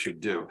what we should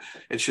do.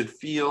 It should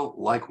feel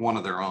like one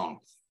of their own.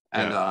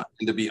 And,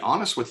 and to be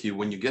honest with you,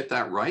 when you get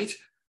that right,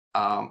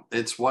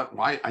 it's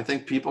why I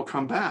think people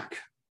come back,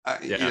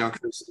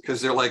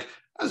 because they're like,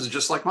 this is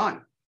just like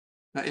mine.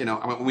 I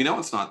mean, we know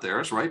it's not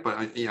theirs, right? But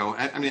I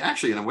mean,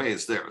 actually, in a way,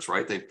 it's theirs,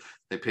 right?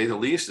 They pay the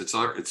lease. It's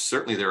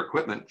certainly their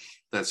equipment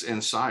that's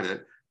inside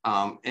it,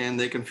 and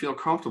they can feel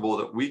comfortable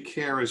that we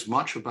care as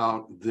much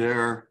about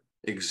their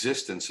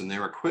existence and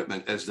their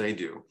equipment as they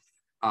do,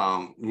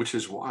 which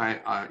is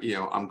why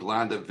I'm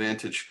glad that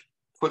Vantage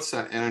puts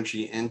that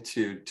energy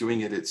into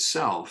doing it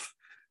itself,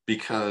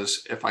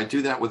 because if I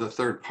do that with a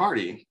third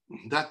party,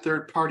 that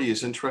third party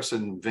is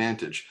interested in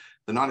Vantage.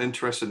 They're not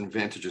interested in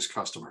Vantage's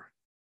customer.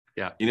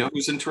 Yeah. You know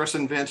who's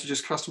interested in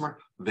Vantage's customer?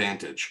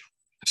 Vantage.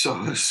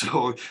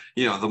 So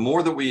you know, the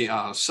more that we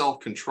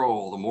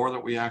self-control, the more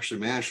that we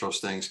actually manage those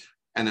things,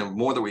 and the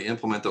more that we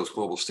implement those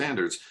global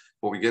standards,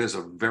 what we get is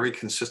a very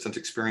consistent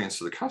experience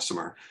to the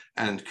customer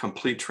and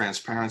complete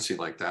transparency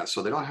like that.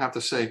 So they don't have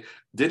to say,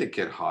 did it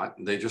get hot?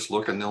 They just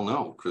look and they'll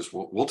know, because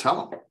we'll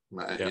tell them,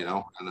 Yeah. you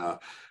know,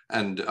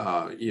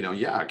 you know,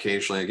 yeah,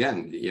 occasionally,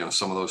 again, you know,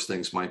 some of those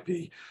things might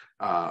be,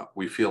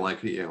 we feel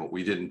like, you know,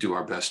 we didn't do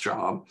our best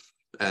job.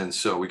 And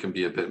so we can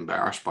be a bit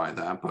embarrassed by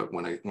that. But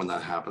when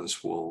that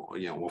happens, we'll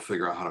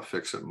figure out how to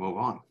fix it and move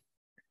on.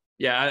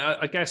 Yeah,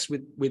 I guess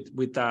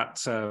with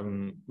that,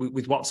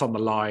 with what's on the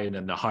line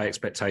and the high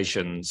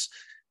expectations,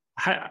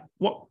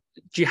 what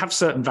do you have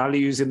certain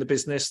values in the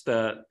business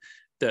that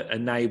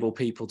enable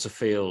people to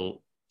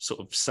feel sort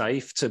of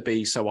safe to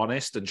be so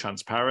honest and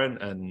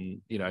transparent,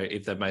 and you know,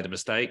 if they've made a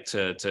mistake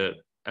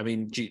I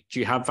mean, do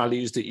you have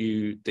values that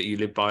you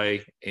live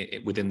by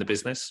within the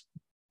business?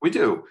 We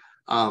do.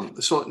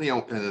 So, you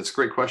know, and it's a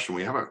great question.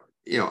 We have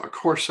a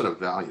core set of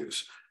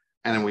values,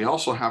 and then we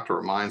also have to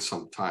remind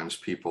sometimes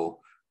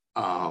people,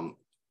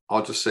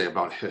 I'll just say,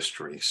 about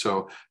history.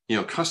 So, you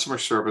know, customer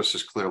service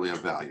is clearly a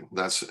value.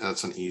 That's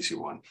an easy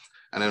one.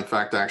 And in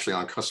fact, actually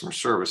on customer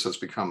service, it's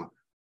become,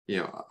 you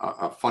know,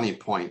 a funny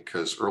point,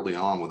 because early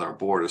on with our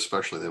board,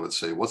 especially, they would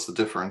say, what's the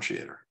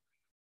differentiator?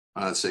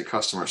 I'd say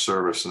customer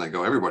service, and they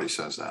go, everybody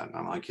says that. And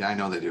I'm like, yeah, I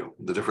know they do.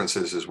 The difference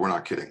is we're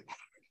not kidding.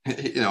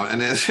 You know,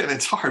 and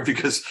it's hard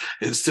because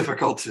it's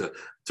difficult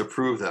to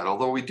prove that.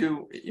 Although we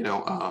do, you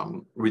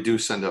know, we do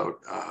send out,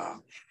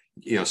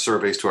 you know,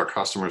 surveys to our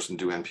customers and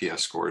do NPS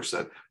scores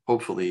that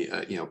hopefully,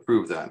 you know,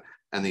 prove that,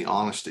 and the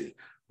honesty.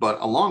 But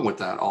along with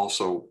that,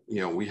 also,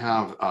 you know, we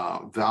have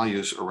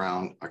values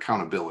around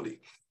accountability.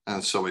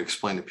 And so we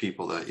explain to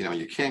people that, you know,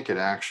 you can't get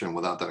action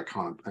without that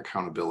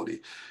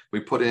accountability. We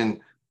put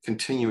in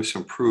continuous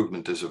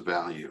improvement as a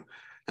value.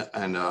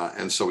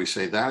 And so we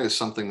say that is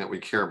something that we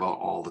care about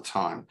all the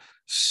time.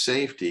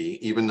 Safety,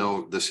 even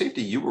though the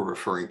safety you were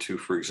referring to,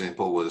 for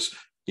example, was,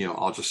 you know,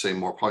 I'll just say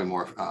probably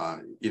more,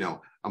 you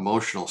know,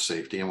 emotional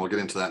safety, and we'll get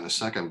into that in a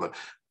second. But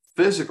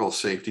physical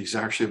safety is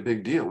actually a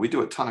big deal. We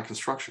do a ton of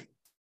construction,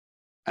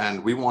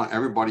 and we want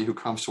everybody who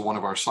comes to one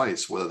of our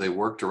sites, whether they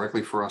work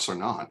directly for us or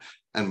not,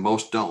 and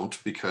most don't,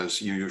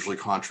 because you usually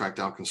contract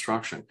out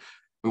construction.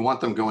 We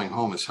want them going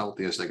home as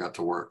healthy as they got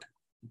to work.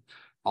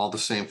 All the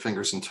same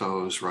fingers and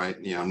toes, right?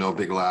 You know, no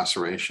big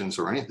lacerations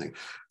or anything.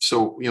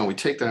 So, you know, we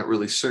take that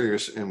really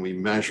serious, and we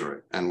measure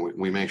it, and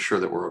we make sure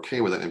that we're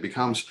okay with it. And it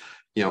becomes,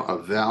 you know, a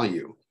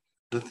value.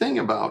 The thing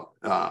about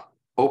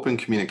open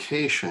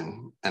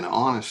communication and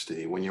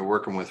honesty when you're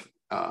working with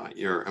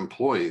your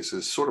employees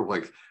is sort of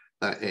like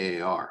that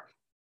AAR.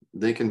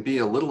 They can be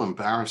a little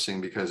embarrassing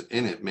because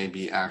in it may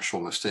be actual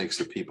mistakes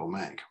that people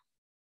make.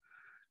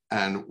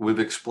 And we've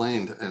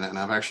explained, and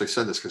I've actually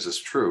said this because it's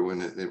true,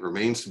 and it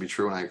remains to be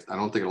true, and I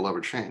don't think it'll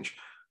ever change.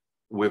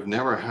 We've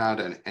never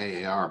had an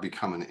AAR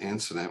become an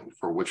incident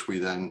for which we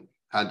then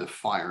had to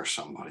fire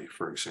somebody,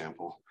 for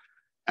example.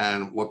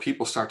 And what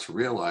people start to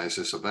realize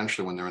is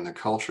eventually, when they're in the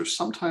culture,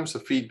 sometimes the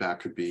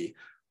feedback could be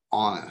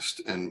honest,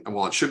 and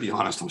well, it should be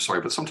honest, I'm sorry,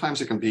 but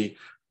sometimes it can be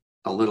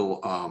a little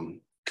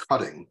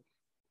cutting,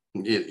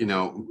 you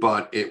know,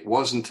 but it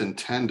wasn't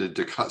intended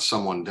to cut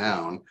someone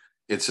down.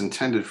 It's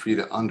intended for you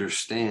to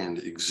understand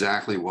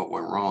exactly what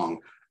went wrong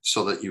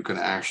so that you can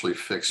actually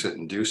fix it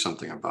and do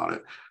something about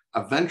it.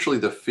 Eventually,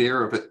 the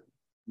fear of it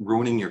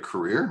ruining your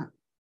career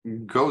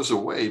goes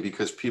away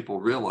because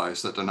people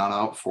realize that they're not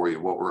out for you.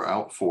 What we're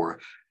out for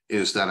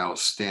is that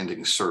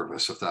outstanding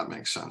service, if that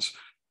makes sense.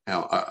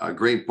 Now, a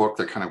great book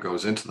that kind of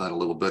goes into that a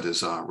little bit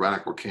is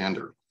Radical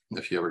Candor,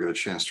 if you ever get a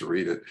chance to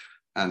read it.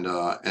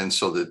 And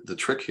so the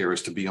trick here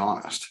is to be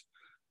honest.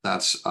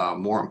 That's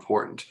more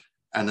important.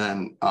 And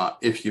then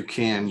if you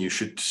can, you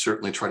should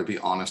certainly try to be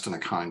honest in a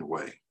kind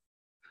way.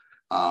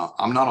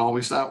 I'm not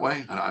always that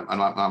way. And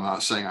I'm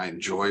not saying I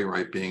enjoy,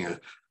 right, being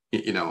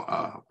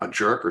a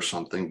jerk or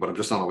something, but I'm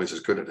just not always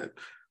as good at it.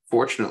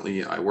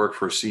 Fortunately, I work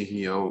for a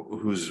CEO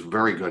who's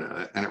very good at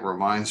it. And it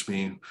reminds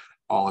me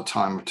all the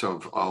time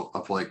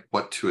of like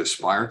what to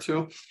aspire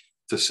to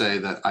say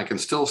that I can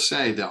still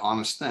say the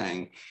honest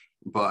thing,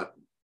 but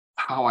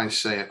how I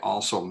say it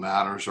also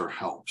matters or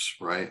helps,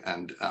 right?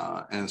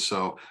 And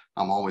so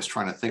I'm always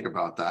trying to think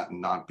about that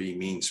and not be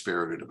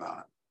mean-spirited about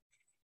it.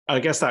 I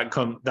guess that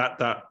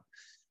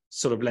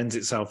sort of lends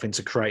itself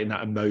into creating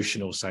that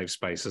emotional safe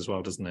space as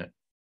well, doesn't it?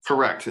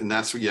 Correct. And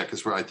that's, yeah,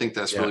 because I think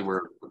that's really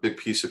where a big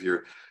piece of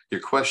your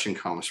question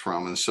comes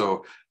from. And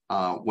so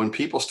when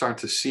people start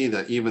to see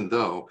that, even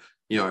though,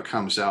 you know, it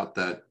comes out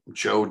that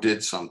Joe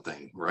did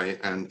something, right?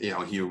 And, you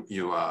know,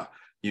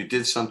 you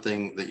did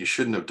something that you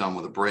shouldn't have done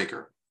with a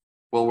breaker.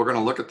 Well, we're going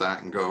to look at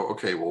that and go,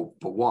 okay, well,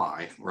 but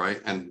why,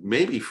 right? And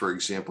maybe, for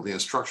example, the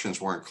instructions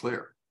weren't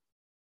clear.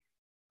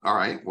 All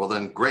right, well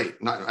then, great.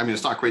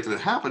 It's not great that it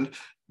happened,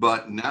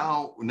 but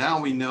now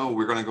we know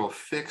we're going to go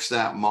fix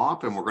that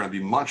mop, and we're going to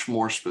be much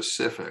more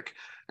specific.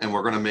 and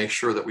we're going to make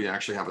sure that we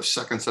actually have a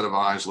second set of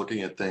eyes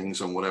looking at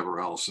things and whatever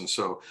else. And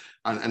so,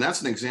 and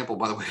that's an example,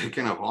 by the way,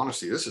 again, of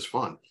honesty. This is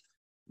fun.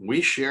 We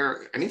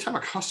share, anytime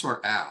a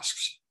customer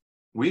asks,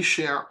 we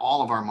share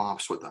all of our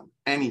mops with them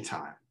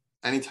anytime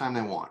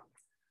they want.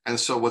 And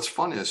so what's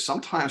fun is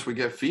sometimes we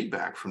get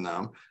feedback from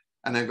them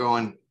and they're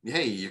going,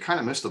 hey, you kind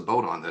of missed the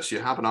boat on this. You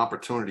have an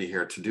opportunity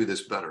here to do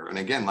this better. And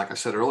again, like I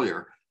said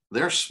earlier,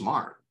 they're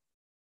smart.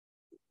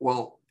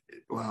 Well,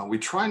 we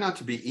try not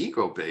to be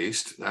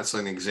ego-based. That's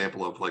an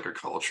example of like a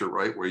culture,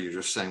 right? Where you're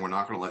just saying, we're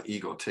not going to let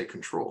ego take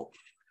control.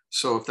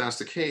 So if that's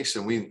the case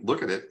and we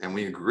look at it and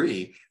we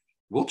agree,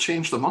 we'll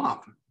change the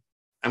mop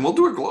and we'll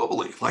do it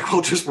globally. Like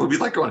we'll be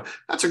like going,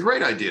 that's a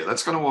great idea.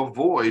 That's going to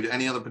avoid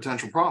any other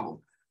potential problem.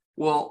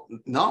 Well,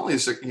 not only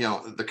is it,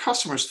 the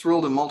customer's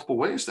thrilled in multiple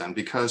ways then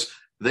because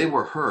they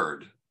were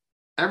heard.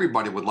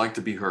 Everybody would like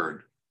to be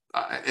heard.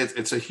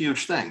 It's a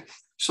huge thing.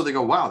 So they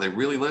go, wow, they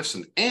really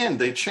listened and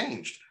they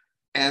changed.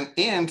 And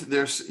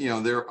there's,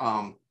 they're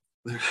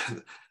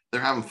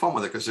having fun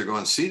with it because they're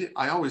going, see,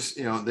 I always,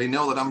 they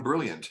know that I'm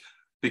brilliant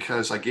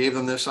because I gave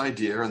them this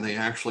idea and they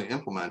actually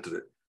implemented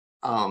it.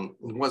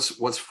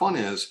 What's fun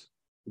is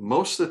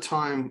most of the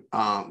time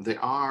they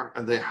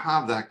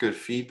have that good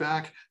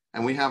feedback.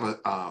 And we have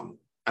an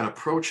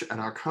approach at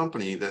our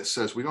company that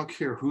says we don't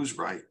care who's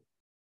right.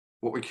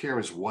 What we care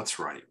is what's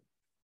right.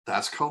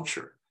 That's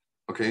culture.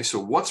 Okay, so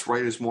what's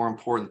right is more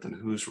important than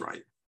who's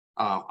right.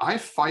 I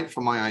fight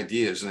for my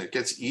ideas, and it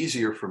gets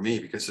easier for me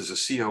because as a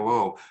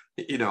COO,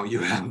 you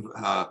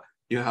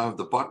have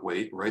the butt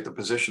weight, right, the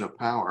position of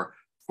power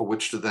for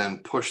which to then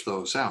push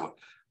those out.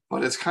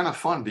 But it's kind of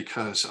fun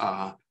because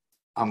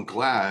I'm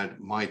glad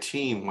my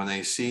team, when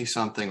they see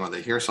something or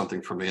they hear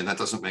something from me and that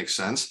doesn't make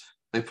sense,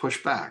 they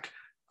push back.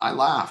 I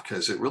laugh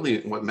because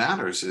what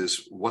matters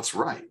is what's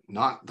right,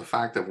 not the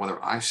fact that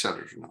whether I said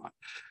it or not.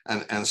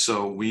 And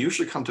so we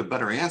usually come to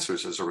better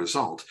answers as a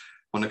result.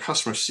 When the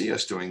customers see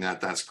us doing that,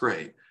 that's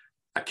great.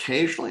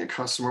 Occasionally, a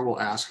customer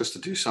will ask us to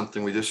do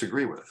something we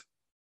disagree with.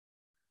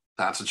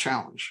 That's a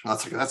challenge.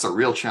 That's a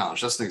real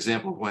challenge. that's an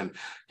example of when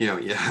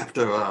you have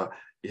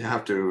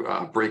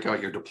to break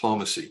out your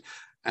diplomacy.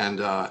 And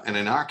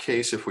in our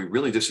case, if we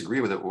really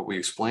disagree with it, what we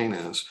explain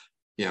is,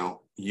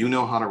 you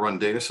know how to run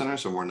data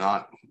centers, and we're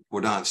not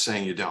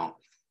saying you don't.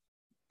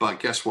 But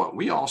guess what?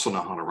 We also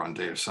know how to run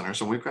data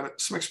centers, and we've got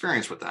some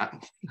experience with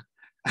that.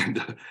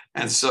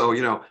 and so,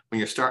 when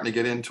you're starting to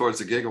get in towards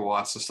the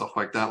gigawatts and stuff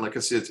like that, like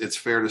it's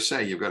fair to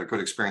say you've got a good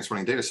experience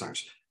running data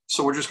centers.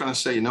 So we're just going to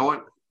say, you know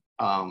what?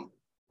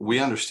 We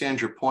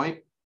understand your point,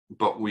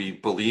 but we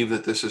believe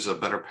that this is a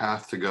better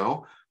path to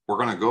go. We're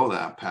going to go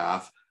that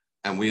path.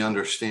 And we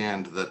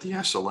understand that the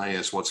SLA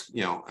is what's,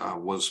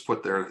 was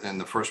put there in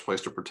the first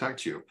place to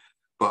protect you.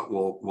 But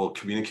we'll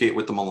communicate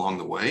with them along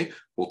the way.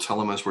 We'll tell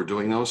them as we're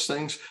doing those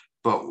things.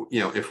 But,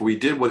 if we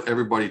did what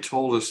everybody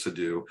told us to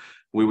do,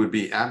 we would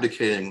be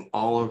abdicating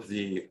all of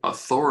the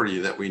authority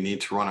that we need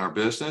to run our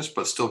business,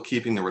 but still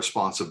keeping the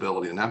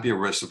responsibility. And that'd be a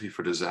recipe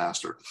for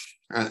disaster.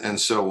 And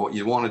so what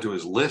you want to do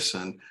is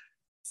listen.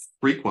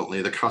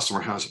 Frequently, the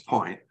customer has a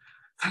point.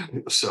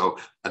 So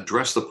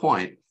address the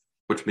point,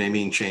 which may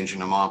mean changing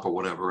the mop or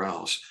whatever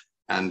else.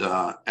 And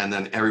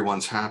then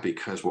everyone's happy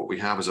because what we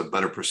have is a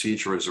better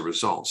procedure as a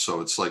result.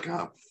 So it's like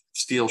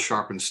steel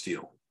sharpens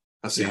steel.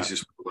 That's the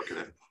easiest way to look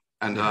at it.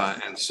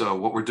 And so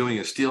what we're doing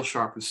is steel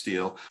sharpens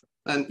steel.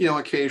 And,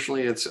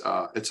 occasionally it's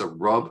a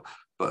rub,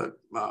 but,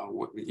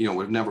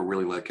 we've never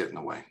really let it get in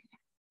the way.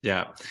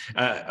 Yeah.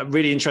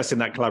 Really interesting,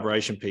 that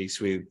collaboration piece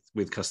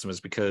with customers,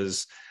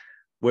 because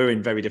we're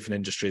in very different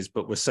industries,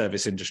 but we're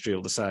service industry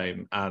all the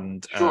same.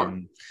 And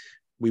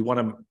we want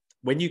to,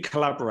 when you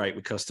collaborate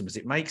with customers,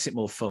 it makes it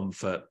more fun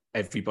for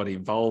everybody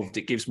involved.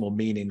 It gives more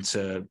meaning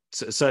to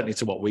certainly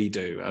to what we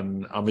do.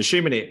 And I'm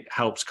assuming it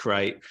helps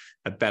create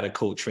a better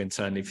culture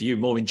internally for you,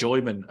 more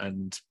enjoyment,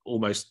 and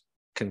almost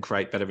can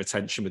create better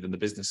retention within the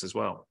business as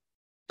well.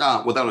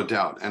 Without a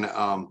doubt. And,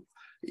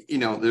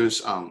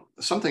 there's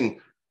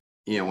something,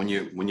 when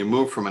you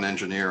move from an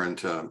engineer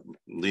into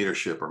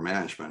leadership or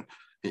management,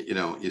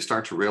 you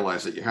start to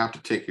realize that you have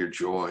to take your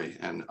joy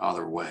in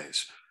other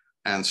ways.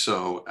 And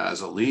so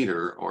as a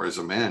leader or as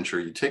a manager,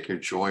 you take your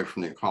joy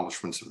from the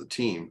accomplishments of the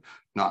team,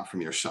 not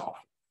from yourself,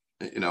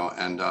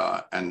 and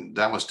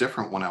that was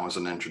different when I was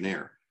an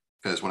engineer,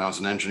 because when I was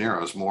an engineer,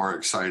 I was more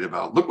excited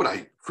about, look what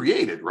I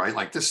created, right?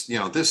 Like this,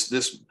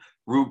 this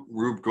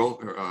Rube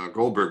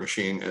Goldberg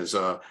machine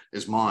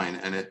is mine,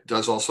 and it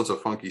does all sorts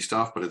of funky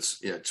stuff, but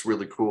it's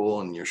really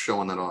cool, and you're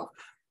showing that off.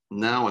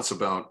 Now it's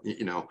about,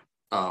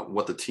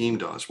 what the team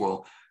does.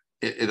 Well,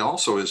 it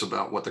also is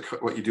about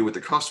what you do with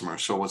the customer.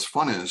 So what's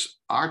fun is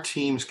our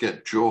teams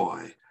get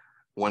joy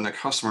when the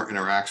customer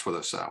interacts with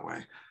us that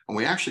way. And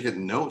we actually get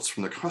notes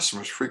from the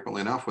customers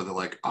frequently enough where they're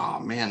like, oh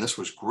man, this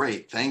was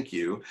great, thank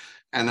you.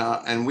 And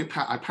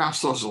I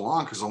pass those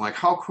along because I'm like,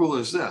 how cool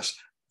is this?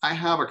 I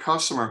have a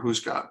customer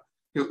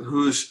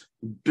who's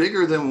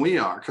bigger than we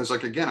are, because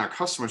like, again, our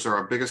customers are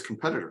our biggest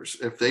competitors.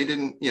 If they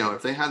didn't,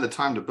 if they had the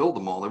time to build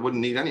them all, they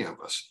wouldn't need any of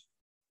us.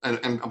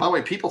 and by the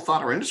way, people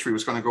thought our industry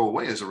was going to go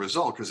away as a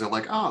result, because they're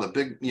like, oh, the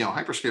big,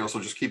 hyperscalers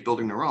will just keep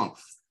building their own.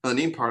 And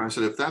the neat part, I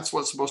said, if that's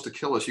what's supposed to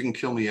kill us, you can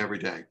kill me every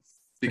day,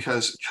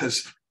 because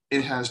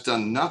it has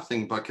done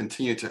nothing but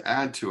continue to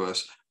add to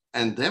us,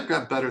 and they've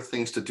got better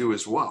things to do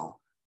as well.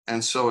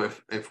 And so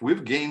if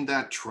we've gained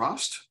that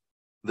trust,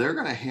 they're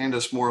going to hand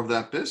us more of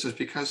that business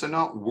because they're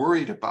not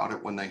worried about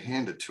it when they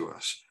hand it to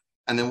us.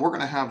 And then we're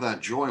going to have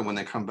that joy when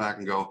they come back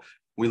and go,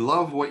 we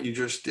love what you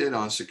just did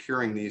on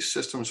securing these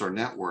systems or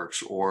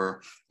networks,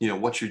 or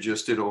what you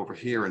just did over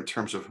here in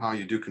terms of how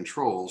you do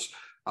controls,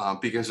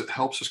 because it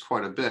helps us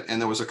quite a bit.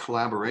 And there was a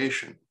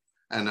collaboration.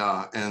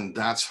 And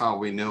that's how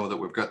we know that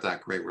we've got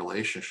that great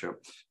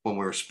relationship, when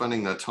we're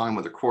spending that time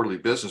with the quarterly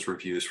business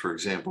reviews, for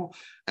example,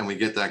 and we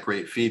get that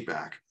great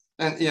feedback.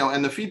 And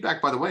and the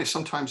feedback, by the way,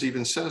 sometimes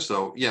even says,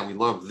 though, yeah, we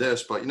love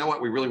this, but you know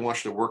what, we really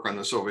want you to work on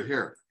this over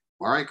here.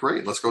 All right,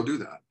 great, let's go do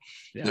that.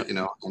 Yeah.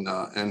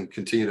 And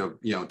continue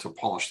to to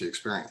polish the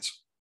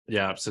experience.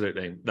 Yeah,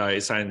 absolutely. No,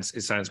 it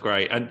sounds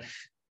great. And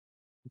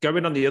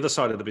going on the other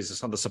side of the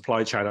business, on the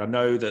supply chain, I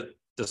know that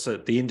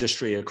the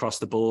industry across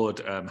the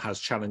board has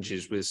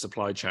challenges with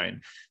supply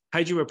chain.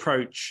 How do you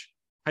approach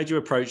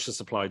the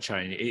supply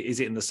chain? Is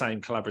it in the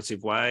same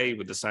collaborative way,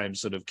 with the same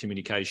sort of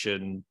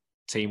communication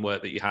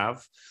teamwork that you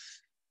have?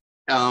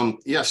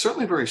 Yeah,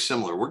 certainly very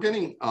similar. We're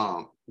getting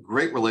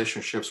great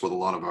relationships with a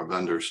lot of our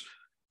vendors,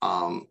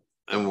 and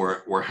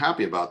we're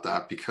happy about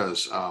that,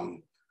 because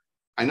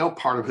I know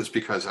part of it's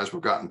because as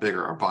we've gotten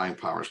bigger, our buying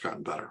power has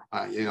gotten better.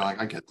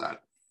 I get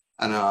that,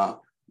 and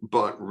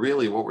but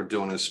really, what we're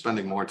doing is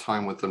spending more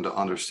time with them to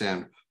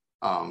understand.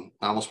 I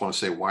almost want to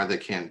say why they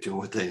can't do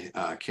what they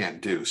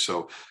can't do.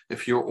 So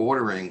if you're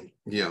ordering,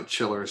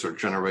 chillers or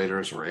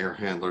generators or air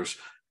handlers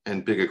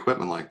and big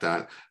equipment like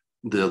that,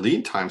 the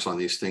lead times on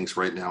these things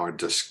right now are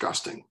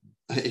disgusting.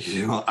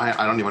 I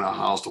don't even know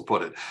how else to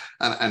put it.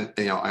 And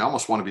I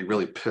almost want to be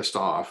really pissed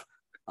off.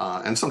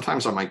 And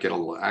sometimes I might get a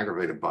little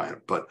aggravated by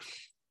it. But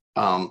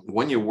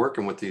when you're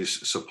working with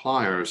these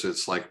suppliers,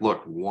 it's like,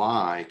 look,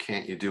 why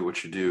can't you do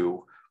what you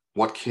do?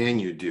 What can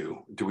you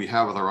do? Do we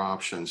have other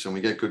options? And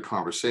we get good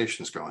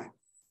conversations going.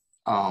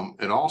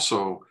 It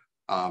also,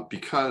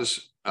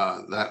 because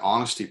that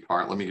honesty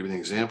part, let me give you an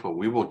example.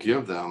 We will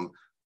give them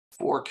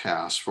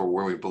forecasts for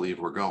where we believe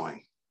we're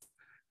going.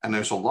 And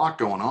there's a lot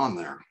going on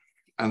there.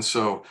 And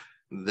so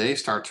they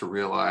start to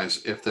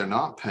realize if they're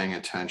not paying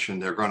attention,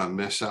 they're going to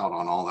miss out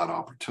on all that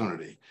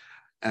opportunity.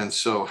 And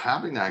so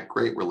having that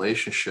great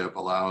relationship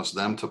allows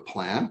them to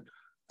plan,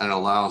 and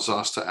allows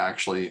us to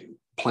actually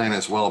plan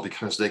as well,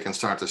 because they can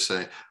start to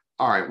say,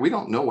 all right, we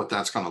don't know what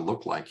that's going to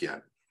look like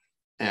yet.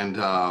 And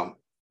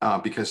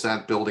because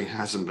that building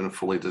hasn't been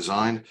fully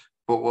designed.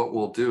 But what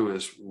we'll do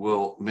is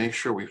we'll make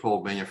sure we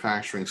hold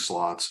manufacturing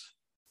slots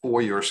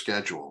for your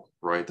schedule,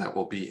 right? That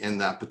will be in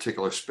that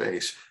particular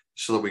space,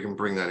 so that we can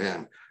bring that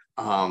in.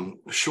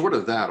 Short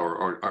of that,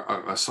 or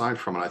aside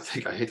from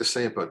it, I hate to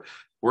say it, but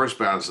we're as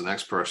bad as the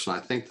next person. I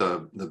think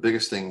the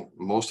biggest thing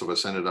most of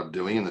us ended up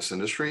doing in this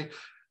industry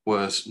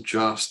was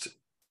just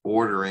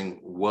ordering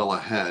well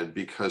ahead,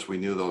 because we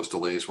knew those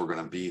delays were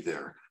going to be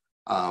there.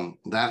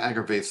 That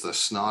aggravates the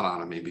snot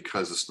out of me,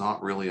 because it's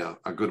not really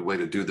a good way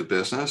to do the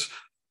business.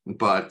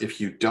 But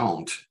if you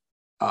don't,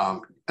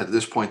 at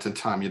this point in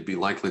time, you'd be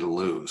likely to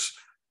lose.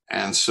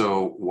 And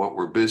so what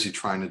we're busy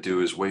trying to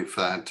do is wait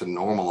for that to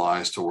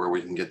normalize to where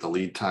we can get the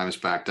lead times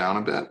back down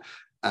a bit,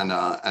 and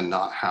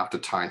not have to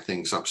tie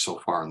things up so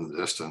far in the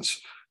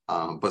distance.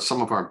 But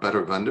some of our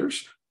better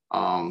vendors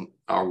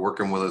are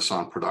working with us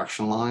on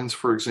production lines,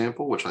 for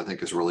example, which I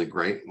think is really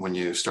great when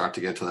you start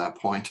to get to that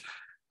point.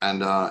 And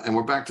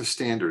we're back to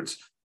standards.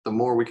 The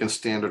more we can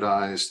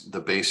standardize the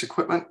base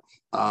equipment,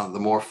 the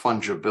more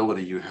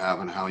fungibility you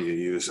have in how you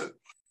use it.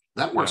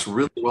 That works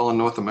really well in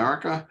North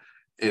America.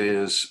 It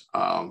is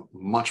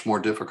much more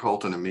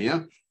difficult in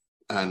EMEA,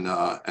 and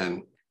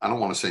I don't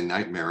want to say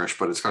nightmarish,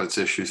 but it's got its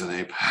issues in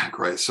APAC,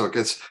 right? So it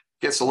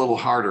gets a little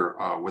harder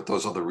with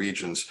those other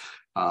regions.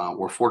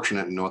 We're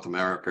fortunate in North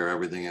America;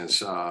 everything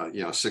is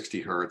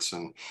 60 hertz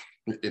and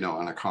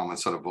and a common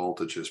set of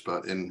voltages.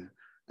 But in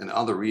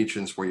other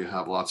regions where you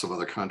have lots of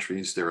other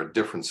countries, there are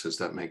differences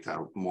that make that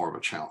more of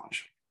a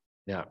challenge.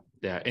 Yeah.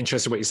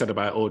 Interesting what you said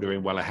about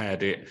ordering well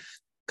ahead. It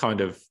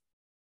kind of,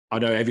 I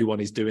know everyone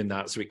is doing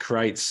that, so it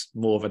creates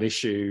more of an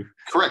issue.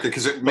 Correct,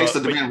 because it makes the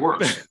demand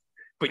worse.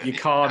 But you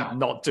can't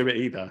not do it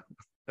either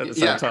at the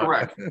same time.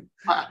 Correct.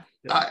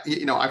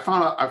 I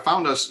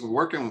found us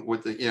working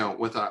with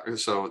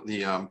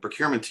the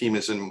procurement team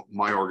is in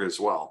my org as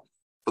well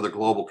for the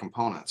global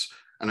components,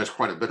 and there's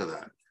quite a bit of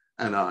that.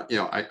 And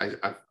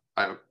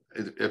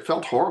it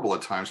felt horrible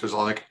at times,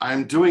 because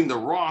I'm doing the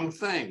wrong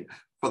thing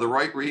for the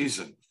right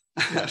reason.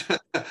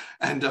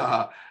 And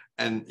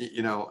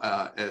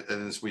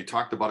as we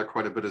talked about it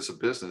quite a bit as a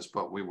business,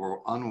 but we were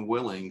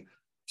unwilling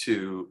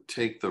to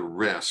take the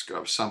risk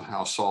of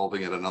somehow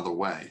solving it another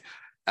way.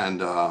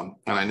 And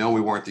I know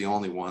we weren't the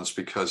only ones,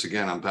 because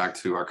again, I'm back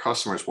to our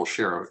customers will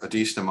share a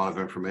decent amount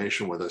of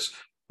information with us,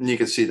 and you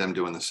can see them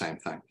doing the same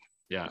thing.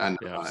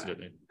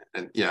 Absolutely.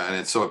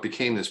 And so it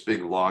became this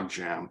big log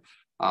jam.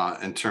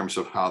 in terms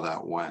of how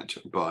that went.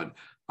 But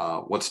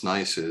what's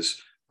nice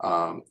is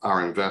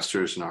our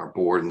investors and our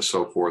board and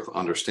so forth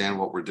understand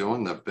what we're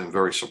doing. They've been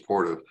very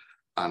supportive,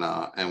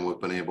 and we've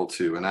been able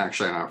to, and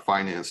actually our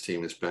finance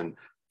team has been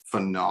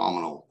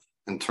phenomenal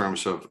in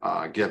terms of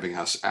giving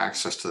us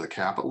access to the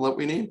capital that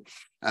we need.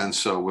 And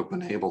so we've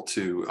been able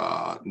to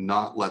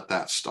not let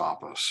that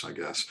stop us, I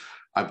guess.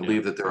 I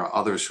believe that there are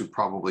others who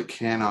probably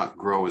cannot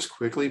grow as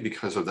quickly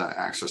because of that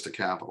access to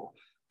capital.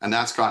 And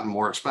that's gotten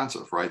more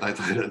expensive, right?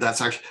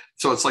 That's actually,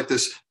 so it's like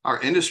this,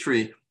 our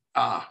industry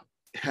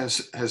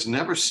has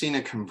never seen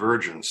a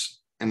convergence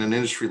in an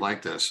industry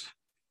like this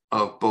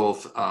of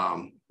both,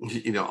 I'll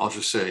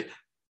just say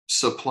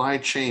supply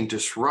chain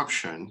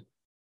disruption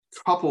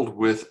coupled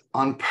with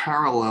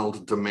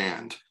unparalleled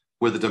demand,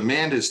 where the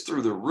demand is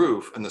through the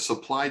roof and the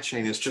supply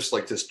chain is just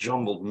like this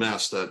jumbled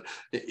mess that,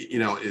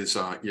 is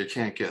you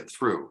can't get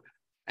through.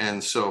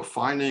 And so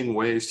finding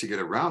ways to get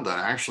around that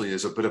actually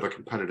is a bit of a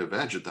competitive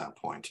edge at that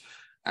point.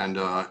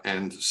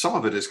 And some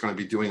of it is going to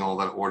be doing all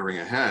that ordering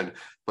ahead,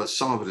 but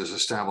some of it is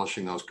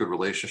establishing those good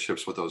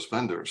relationships with those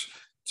vendors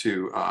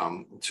to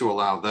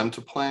allow them to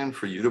plan,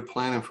 for you to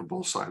plan, and for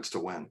both sides to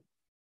win.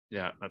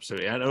 Yeah,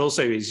 absolutely. And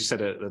also, as you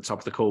said at the top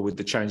of the call, with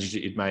the changes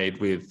that you'd made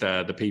with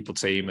the people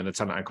team and the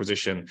talent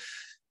acquisition,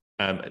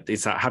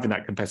 it's that having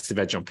that competitive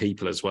edge on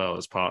people as well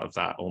as part of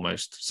that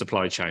almost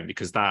supply chain,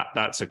 because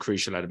that's a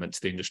crucial element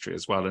to the industry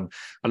as well. And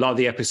a lot of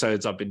the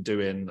episodes I've been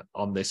doing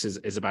on this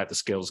is about the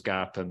skills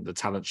gap and the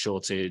talent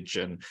shortage,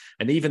 and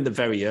even the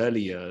very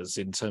early years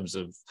in terms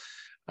of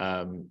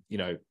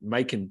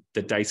making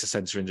the data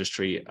center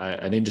industry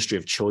an industry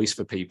of choice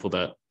for people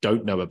that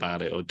don't know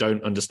about it or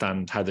don't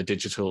understand how the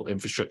digital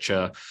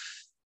infrastructure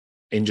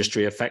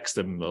industry affects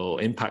them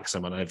or impacts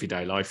them on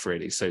everyday life,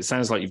 really. So it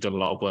sounds like you've done a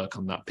lot of work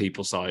on that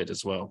people side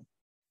as well.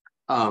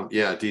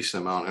 Yeah, a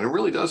decent amount. And it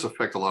really does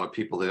affect a lot of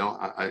people. They don't,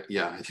 I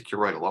think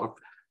you're right. A lot of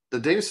the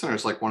data center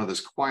is like one of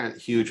those quiet,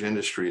 huge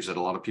industries that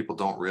a lot of people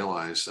don't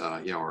realize,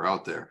 are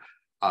out there.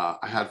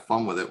 I had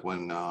fun with it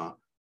when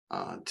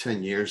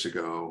 10 years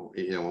ago,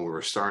 when we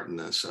were starting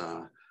this,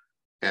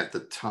 at the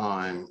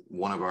time,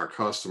 one of our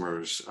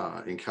customers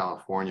in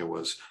California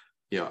was,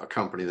 a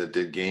company that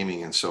did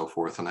gaming and so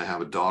forth. And I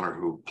have a daughter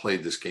who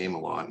played this game a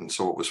lot. And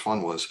so what was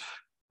fun was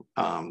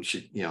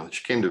she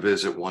came to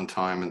visit one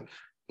time and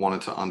wanted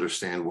to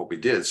understand what we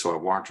did. So I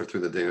walked her through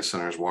the data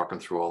centers, walking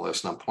through all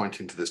this, and I'm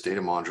pointing to this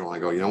data module. And I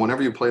go,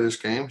 whenever you play this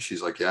game,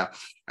 she's like, yeah.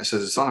 I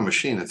said, it's on a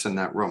machine. It's in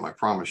that room. I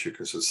promise you,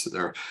 because it's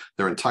their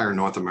entire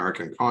North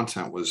American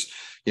content was,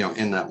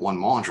 in that one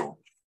module.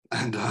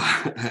 And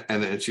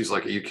and she's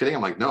like, are you kidding?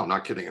 I'm like, no, I'm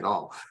not kidding at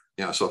all.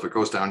 So if it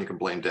goes down, you can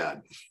blame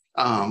dad.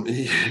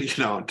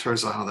 In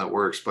terms of how that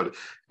works, but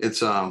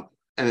it's and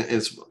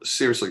it's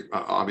seriously,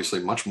 obviously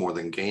much more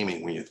than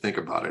gaming when you think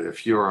about it.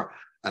 If you're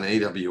an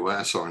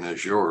AWS or an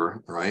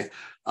Azure, right?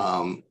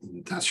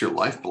 That's your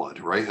lifeblood,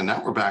 right? And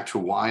now we're back to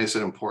why is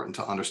it important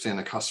to understand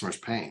the customer's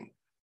pain?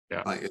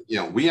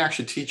 Yeah. We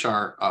actually teach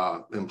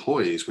our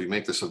employees, we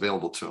make this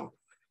available to them.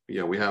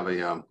 We have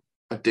a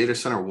data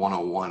center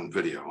 101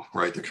 video,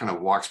 right? That kind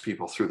of walks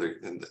people through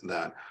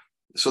that.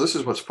 So this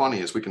is what's funny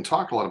is we can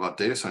talk a lot about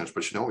data centers,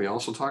 but what we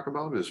also talk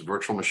about is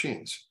virtual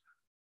machines.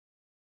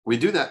 We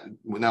do that.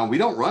 Now, we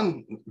don't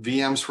run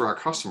VMs for our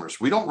customers.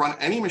 We don't run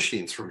any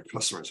machines for our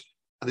customers.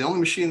 The only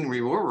machine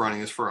we were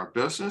running is for our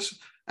business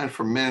and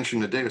for managing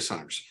the data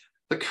centers.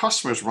 The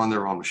customers run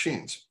their own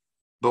machines.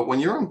 But when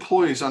your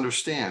employees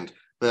understand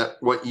that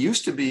what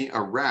used to be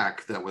a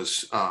rack that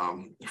was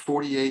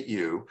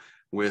 48U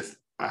with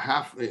a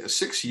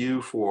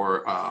 6U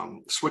for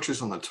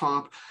switches on the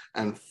top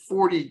and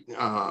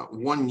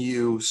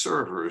 41U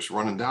servers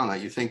running down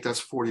that, you think that's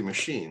 40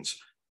 machines.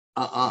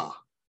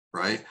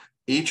 Right?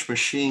 Each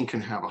machine can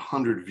have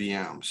 100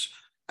 VMs.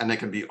 And they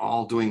can be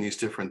all doing these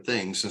different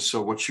things. And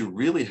so what you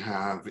really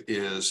have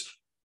is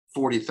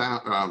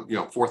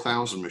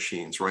 4,000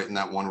 machines, right, in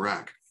that one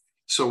rack.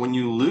 So when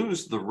you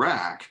lose the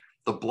rack,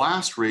 the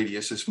blast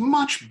radius is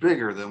much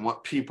bigger than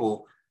what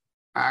people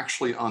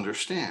actually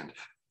understand.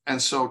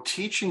 And so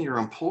teaching your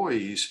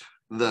employees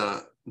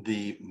the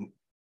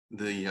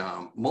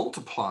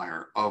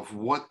multiplier of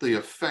what the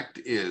effect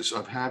is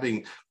of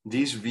having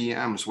these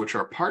VMs, which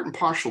are part and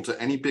parcel to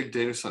any big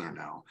data center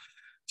now,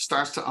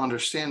 starts to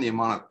understand the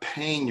amount of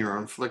pain you're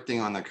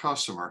inflicting on the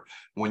customer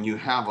when you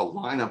have a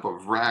lineup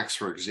of racks,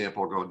 for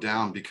example, go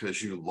down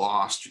because you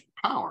lost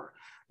power.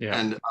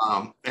 Yeah.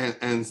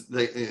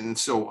 And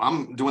so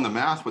I'm doing the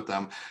math with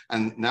them,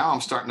 and now I'm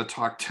starting to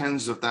talk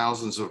tens of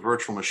thousands of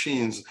virtual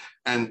machines,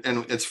 and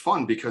it's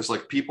fun because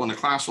like people in the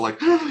class are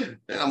like, and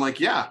I'm like,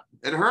 yeah,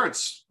 it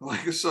hurts.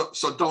 Like so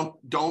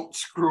don't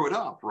screw it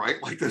up, right?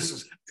 Like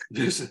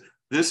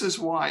this is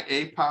why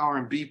A power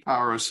and B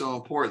power is so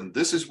important.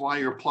 This is why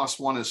your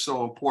 +1 is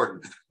so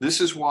important. This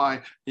is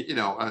why,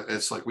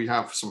 it's like we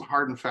have some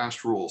hard and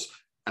fast rules.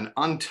 An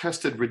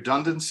untested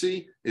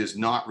redundancy is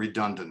not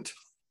redundant.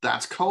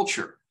 That's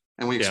culture.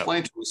 And we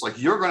explain to them, it's like,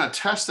 you're going to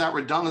test that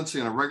redundancy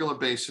on a regular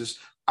basis.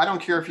 I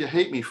don't care if you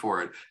hate me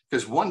for it,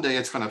 because one day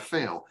it's going to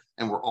fail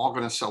and we're all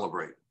going to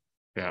celebrate.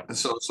 Yeah. And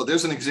so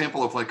there's an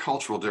example of like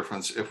cultural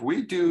difference. If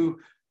we do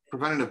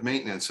preventative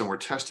maintenance and we're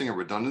testing a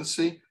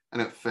redundancy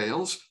and it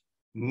fails,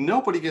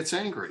 nobody gets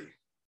angry.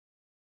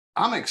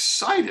 I'm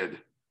excited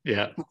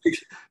Yeah.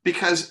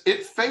 because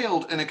it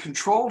failed in a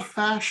controlled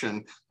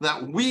fashion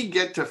that we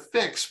get to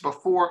fix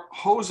before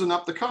hosing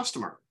up the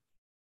customer.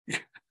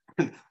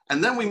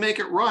 And then we make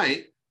it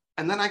right.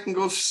 And then I can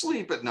go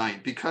sleep at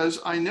night because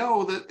I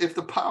know that if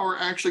the power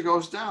actually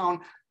goes down,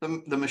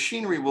 the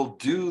machinery will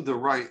do the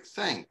right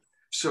thing.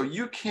 So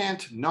you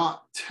can't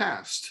not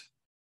test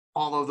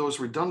all of those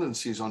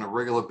redundancies on a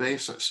regular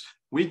basis.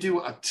 We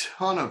do a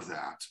ton of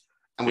that,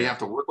 and we have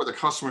to work with the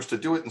customers to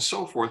do it and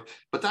so forth.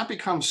 But that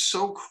becomes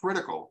so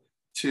critical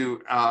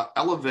to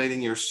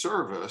elevating your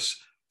service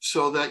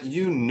so that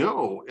you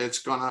know it's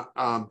going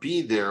to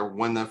be there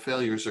when the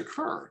failures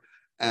occur.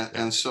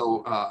 And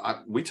so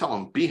we tell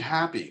them, be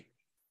happy.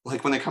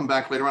 Like when they come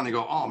back later on, they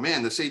go, oh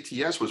man, this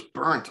ATS was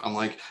burnt. I'm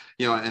like,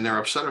 and they're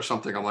upset or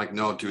something. I'm like,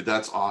 no, dude,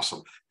 that's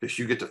awesome because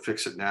you get to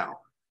fix it now.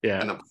 Yeah.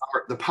 And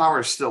the power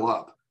is still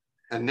up.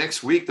 And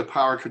next week, the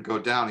power could go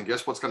down. And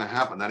guess what's going to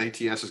happen? That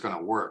ATS is going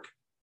to work.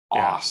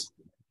 Awesome.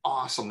 Yeah.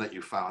 Awesome that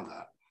you found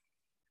that.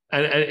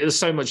 And there's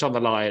so much on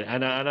the line.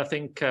 And I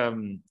think, I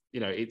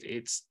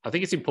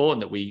think it's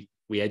important that we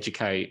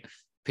educate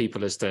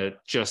people as to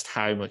just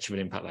how much of an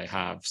impact they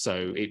have.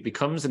 So it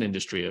becomes an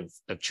industry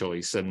of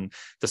choice, and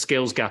the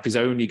skills gap is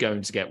only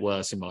going to get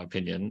worse, in my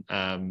opinion.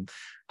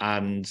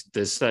 And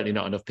there's certainly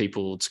not enough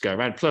people to go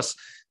around. Plus,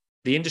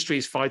 the industry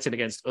is fighting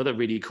against other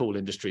really cool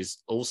industries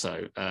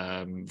also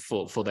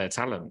for their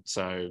talent.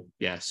 So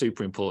yeah,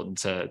 super important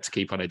to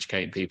keep on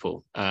educating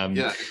people.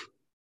 Yeah,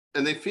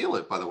 and they feel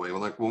it, by the way.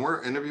 Like when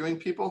we're interviewing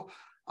people,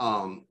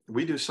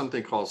 we do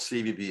something called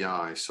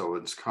CVBI. So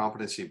it's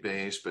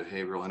competency-based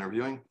behavioral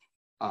interviewing.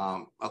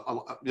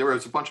 There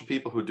is a bunch of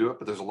people who do it,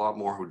 but there's a lot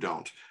more who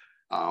don't.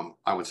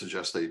 I would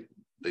suggest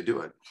they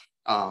do it.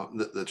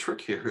 The trick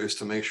here is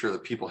to make sure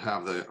that people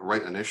have the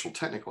right initial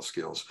technical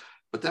skills,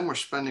 but then we're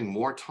spending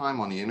more time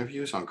on the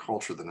interviews on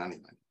culture than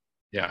anything.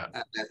 Yeah.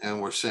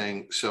 And we're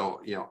saying,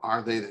 so,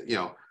 are they,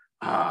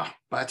 by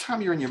the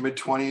time you're in your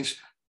mid-20s,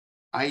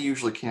 I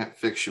usually can't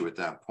fix you at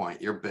that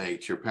point. You're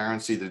baked. Your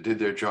parents either did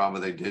their job or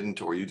they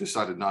didn't, or you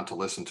decided not to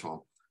listen to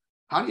them.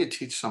 How do you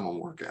teach someone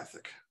work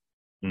ethic?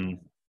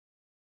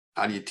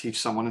 How do you teach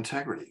someone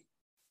integrity?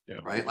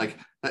 Yeah. Right? Like,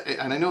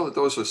 and I know that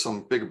those are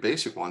some big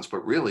basic ones,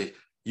 but really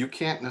you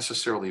can't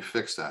necessarily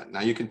fix that. Now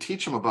you can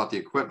teach them about the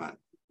equipment,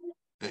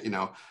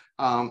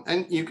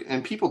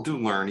 and people do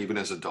learn even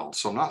as adults.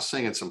 So I'm not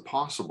saying it's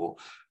impossible,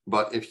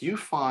 but if you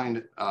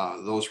find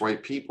those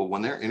right people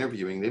when they're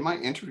interviewing, they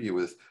might interview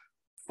with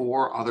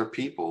 4 other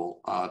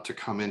people to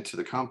come into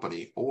the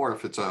company, or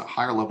if it's a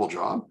higher level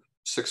job,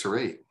 6 or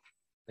 8.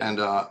 Yeah.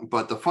 And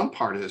but the fun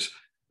part is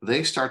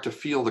they start to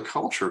feel the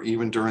culture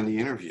even during the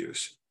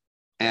interviews.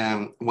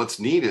 And what's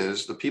neat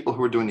is the people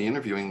who are doing the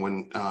interviewing,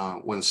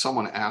 when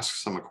someone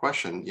asks them a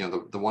question,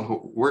 the one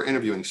who we're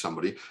interviewing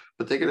somebody,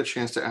 but they get a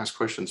chance to ask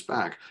questions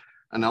back.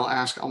 And they'll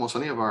ask almost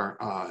any of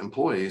our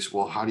employees,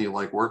 well, how do you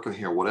like working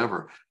here,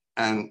 whatever.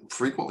 And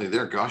frequently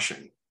they're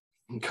gushing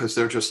because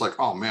they're just like,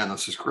 oh man,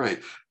 this is great.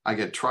 I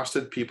get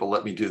trusted. People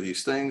let me do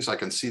these things. I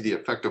can see the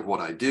effect of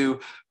what I do.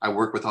 I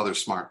work with other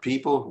smart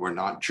people who are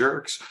not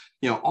jerks.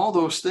 All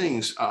those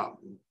things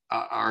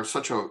are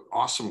such an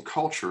awesome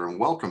culture and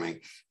welcoming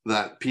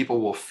that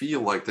people will feel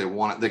like they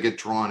want it. They get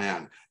drawn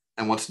in.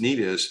 And what's neat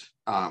is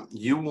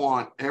you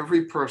want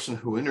every person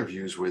who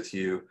interviews with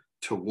you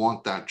to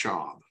want that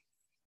job.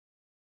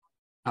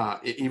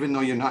 Even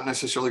though you're not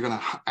necessarily going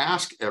to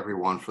ask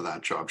everyone for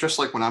that job. Just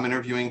like when I'm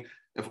interviewing,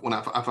 if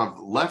I've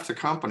left a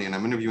company and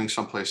I'm interviewing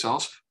someplace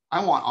else,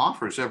 I want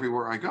offers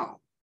everywhere I go.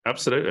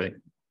 Absolutely.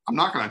 I'm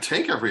not going to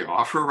take every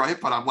offer, right?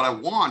 But what I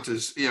want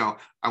is,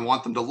 I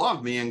want them to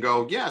love me and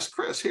go, yes,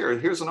 Chris,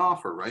 here's an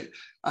offer, right?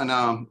 And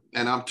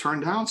I've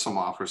turned down some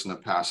offers in the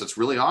past. It's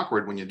really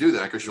awkward when you do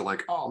that because you're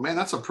like, oh man,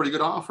 that's a pretty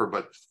good offer,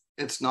 but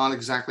it's not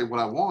exactly what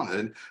I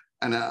wanted.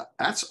 And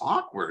that's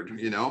awkward,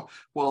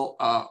 Well,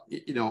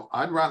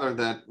 I'd rather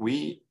that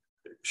we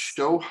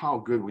show how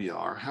good we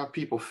are, have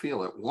people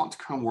feel it, want to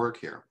come work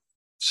here.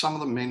 Some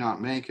of them may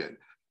not make it,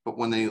 but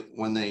when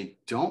they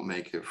don't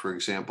make it, for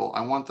example,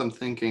 I want them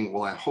thinking,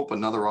 well, I hope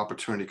another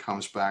opportunity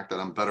comes back that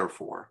I'm better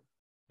for.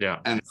 Yeah.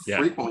 And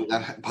frequently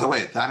that, by the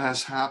way, that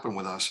has happened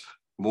with us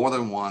more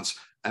than once.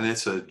 And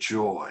it's a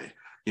joy,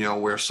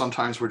 where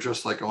sometimes we're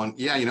just like going,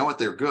 yeah, you know what,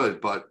 they're good,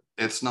 but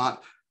it's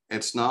not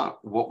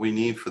what we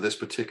need for this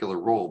particular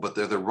role, but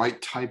they're the right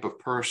type of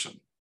person.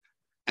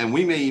 And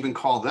we may even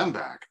call them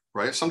back,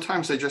 right?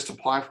 Sometimes they just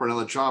apply for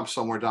another job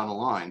somewhere down the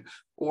line,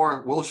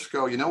 or we'll just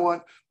go, you know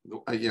what?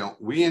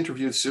 We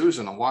interviewed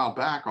Susan a while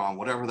back on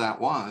whatever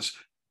that was,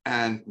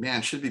 and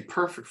man, she'd be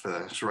perfect for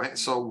this, right?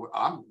 So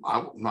I'm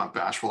not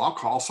bashful. I'll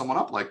call someone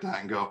up like that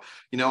and go,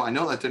 I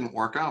know that didn't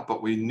work out,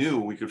 but we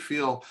could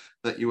feel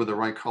that you were the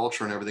right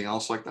culture and everything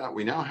else like that.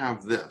 We now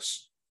have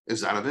this.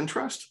 Is that of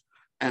interest?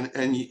 And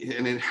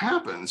it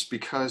happens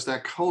because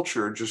that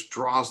culture just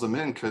draws them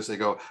in because they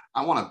go,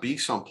 I want to be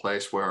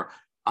someplace where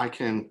I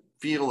can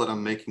feel that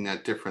I'm making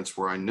that difference,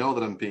 where I know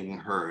that I'm being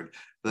heard,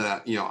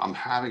 that, you know, I'm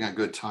having a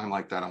good time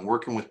like that. I'm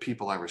working with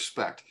people I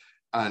respect,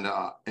 and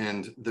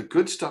the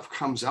good stuff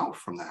comes out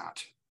from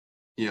that.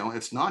 You know,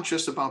 it's not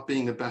just about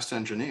being the best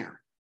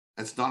engineer.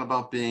 It's not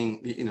about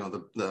being, you know,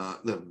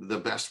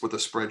 the best with a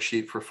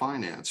spreadsheet for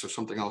finance or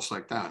something else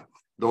like that.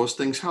 Those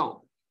things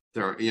help.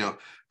 You know,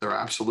 they're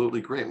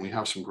absolutely great. We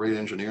have some great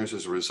engineers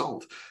as a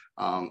result.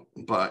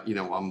 But, you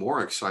know, I'm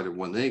more excited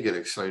when they get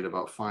excited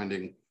about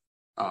finding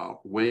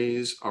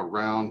ways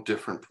around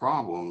different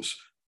problems,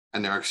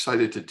 and they're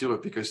excited to do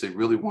it because they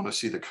really want to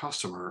see the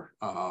customer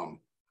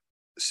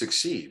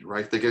succeed,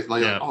 right? They get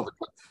like, Yeah. oh,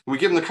 we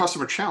give them the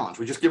customer challenge.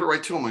 We just give it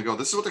right to them. We go,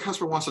 this is what the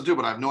customer wants to do,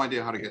 but I have no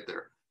idea how to get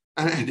there.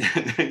 And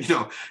you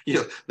know,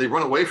 they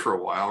run away for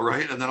a while,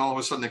 right? And then all of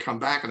a sudden they come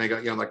back and they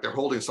got, you know, like they're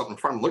holding something in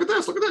front of them. Look at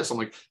this, look at this. I'm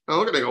like, oh,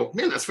 look at it. They go,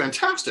 man, that's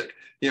fantastic.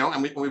 You know,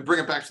 and we bring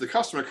it back to the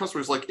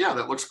customer's like, yeah,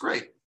 that looks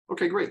great.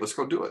 Okay, great. Let's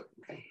go do it.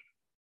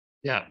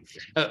 Yeah.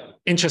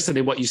 Interested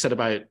in what you said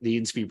about the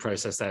interview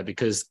process there,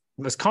 because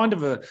there's kind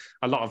of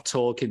a lot of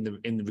talk in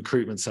the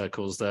recruitment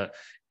circles that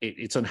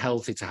it's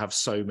unhealthy to have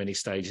so many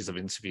stages of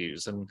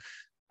interviews. And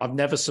I've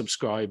never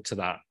subscribed to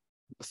that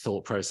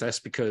thought process,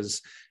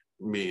 because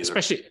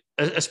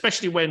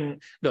especially when,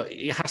 look,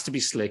 it has to be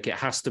slick. It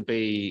has to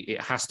be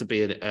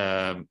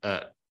an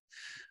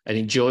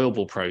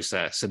enjoyable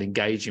process, an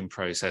engaging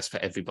process for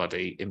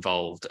everybody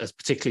involved, as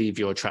particularly if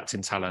you're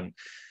attracting talent.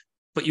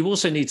 But you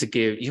also need to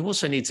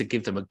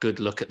give them a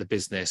good look at the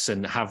business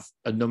and have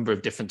a number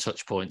of different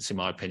touch points. In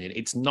my opinion,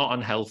 it's not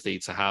unhealthy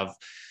to have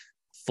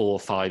 4,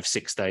 5,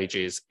 6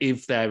 stages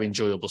if they're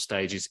enjoyable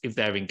stages, if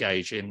they're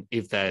engaging,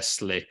 if they're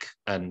slick,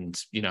 and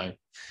you know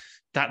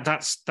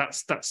that's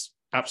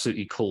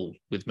absolutely cool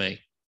with me.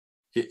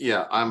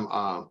 Yeah,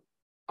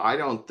 I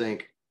don't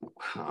think,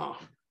 oh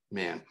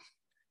man,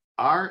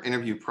 our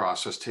interview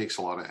process takes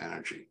a lot of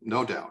energy,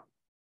 no doubt,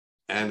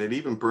 and it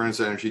even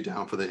burns energy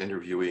down for the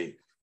interviewee.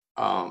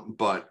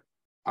 But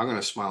I'm going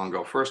to smile and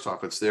go, first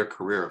off, it's their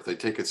career. If they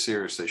take it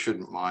serious, they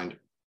shouldn't mind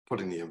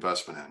putting the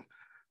investment in.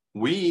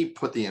 We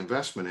put the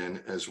investment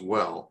in as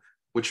well,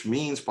 which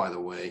means, by the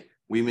way,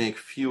 we make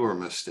fewer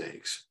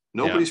mistakes.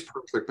 Nobody's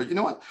perfect, but you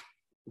know what?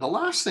 The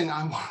last thing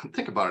I want to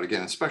think about it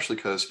again, especially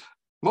because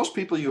most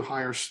people you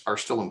hire are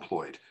still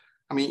employed.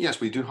 I mean, yes,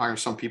 we do hire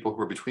some people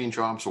who are between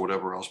jobs or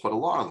whatever else, but a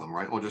lot of them,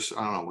 right? Or just,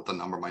 I don't know what the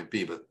number might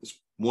be, but it's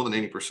more than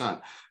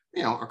 80%,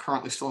 you know, are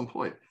currently still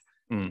employed.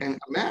 And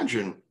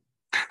imagine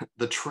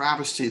the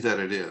travesty that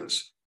it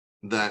is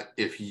that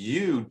if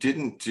you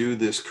didn't do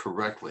this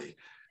correctly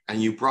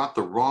and you brought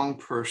the wrong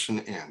person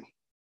in,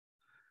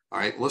 all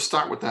right, let's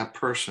start with that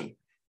person,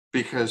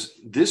 because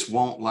this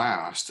won't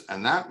last.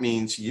 And that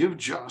means you've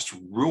just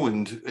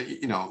ruined,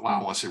 you know, well, I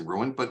don't want to say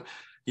ruined, but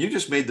you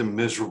just made them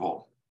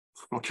miserable.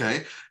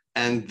 Okay.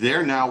 And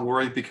they're now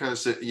worried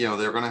because, you know,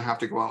 they're going to have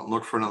to go out and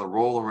look for another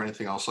role or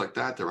anything else like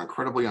that. They're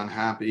incredibly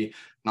unhappy,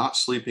 not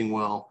sleeping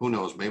well. Who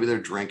knows? Maybe they're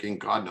drinking.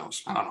 God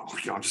knows. I don't know.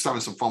 You know, I'm just having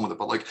some fun with it.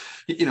 But like,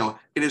 you know,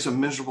 it is a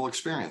miserable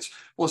experience.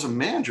 Well, as a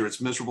manager, it's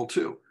miserable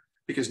too,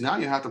 because now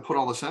you have to put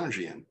all this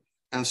energy in.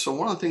 And so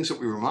one of the things that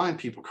we remind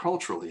people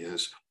culturally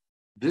is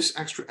this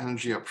extra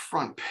energy up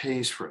front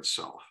pays for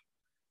itself.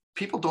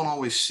 People don't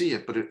always see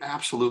it, but it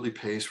absolutely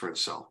pays for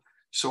itself.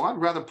 So I'd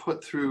rather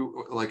put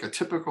through, like, a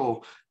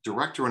typical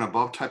director and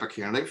above type of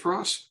candidate for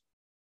us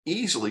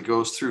easily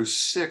goes through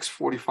 6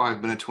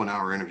 45-minute to an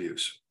hour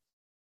interviews.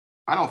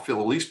 I don't feel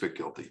the least bit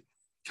guilty,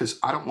 because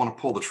I don't want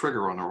to pull the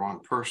trigger on the wrong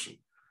person.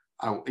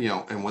 You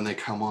know, and when they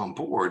come on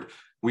board,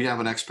 we have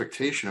an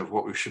expectation of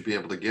what we should be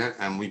able to get,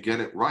 and we get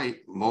it right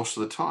most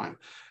of the time.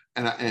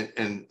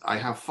 And I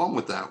have fun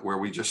with that, where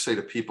we just say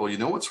to people, you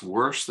know what's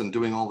worse than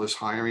doing all this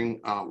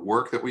hiring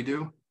work that we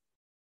do?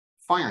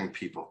 Firing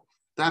people.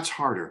 That's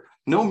harder.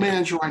 No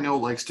manager I know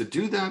likes to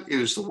do that. It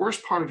is the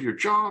worst part of your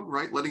job,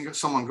 right? Letting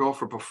someone go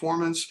for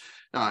performance.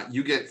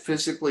 You get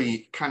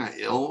physically kind of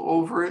ill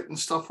over it and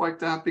stuff like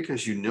that,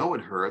 because you know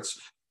it hurts.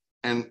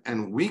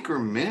 And weaker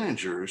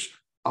managers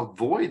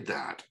avoid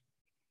that.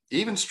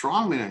 Even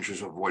strong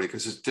managers avoid it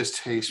because it's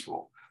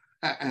distasteful.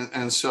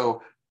 And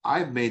so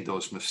I've made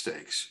those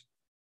mistakes.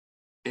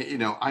 You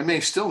know, I may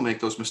still make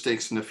those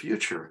mistakes in the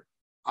future.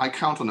 I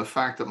count on the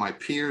fact that my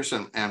peers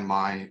and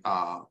my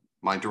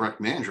direct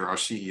manager, our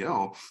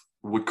CEO,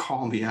 would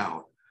call me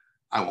out.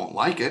 I won't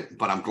like it,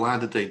 but I'm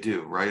glad that they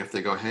do, right? If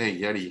they go, hey,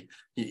 Yeti,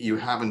 you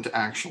haven't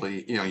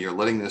actually, you know, you're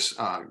letting this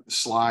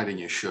slide and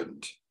you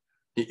shouldn't,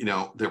 you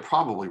know, they're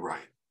probably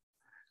right.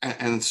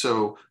 And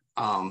so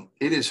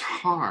it is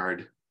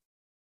hard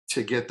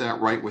to get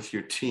that right with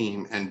your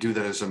team and do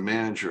that as a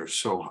manager.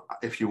 So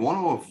if you want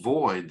to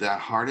avoid that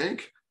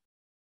heartache,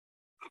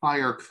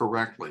 hire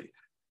correctly.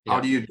 How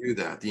do you do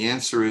that? The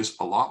answer is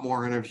a lot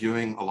more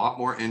interviewing, a lot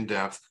more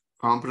in-depth,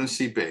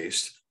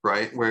 competency-based,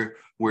 right?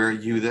 Where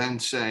you then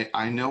say,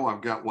 I know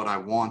I've got what I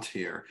want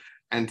here.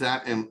 And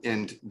that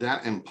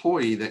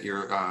employee that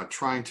you're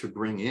trying to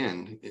bring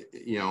in,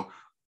 you know,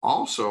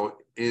 also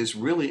is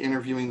really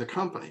interviewing the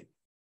company.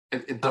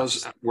 It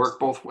does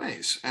work both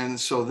ways. And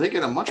so they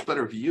get a much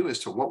better view as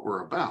to what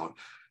we're about.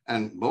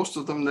 and most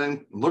of them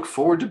then look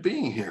forward to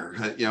being here,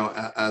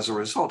 as a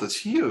result. It's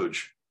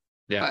huge.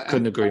 Yeah,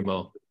 couldn't agree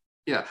more.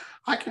 Yeah,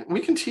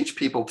 we can teach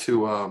people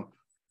to,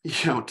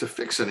 to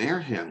fix an air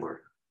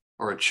handler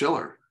or a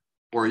chiller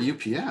or a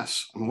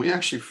UPS. And we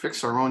actually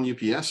fix our own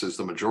UPSs,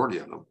 the majority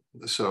of them.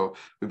 So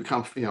we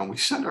become, we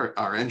send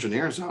our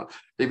engineers out,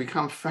 they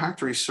become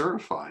factory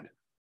certified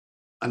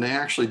and they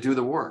actually do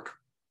the work.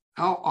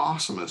 How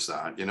awesome is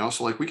that?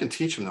 So like we can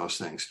teach them those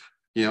things,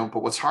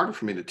 but what's harder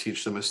for me to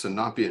teach them is to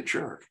not be a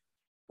jerk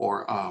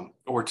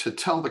or to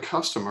tell the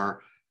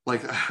customer,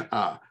 like,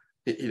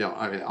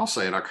 I'll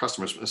say it, our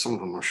customers, some of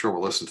them I'm sure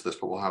will listen to this,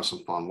 but we'll have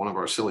some fun. One of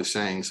our silly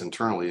sayings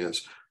internally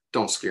is,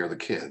 don't scare the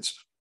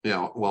kids.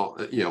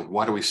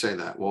 Why do we say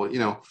that? Well,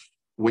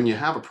 when you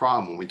have a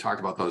problem, when we talked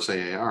about those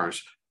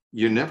AARs,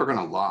 you're never going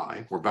to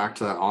lie. We're back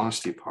to that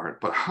honesty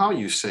part, but how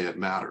you say it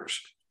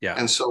matters. Yeah.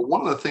 And so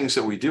one of the things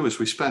that we do is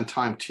we spend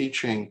time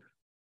teaching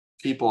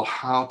people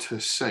how to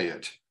say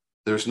it.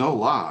 There's no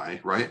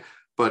lie, right?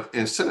 But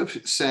instead of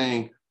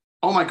saying,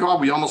 oh my God,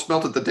 we almost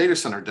melted the data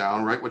center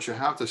down, right? What you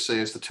have to say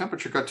is the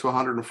temperature got to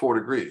 104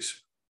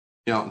 degrees.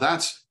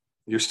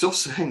 You're still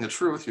saying the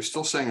truth. You're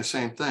still saying the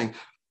same thing.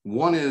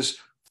 One is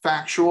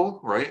factual,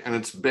 right? And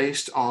it's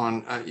based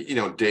on,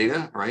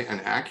 data, right?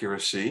 And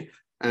accuracy,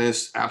 and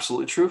it's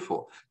absolutely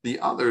truthful. The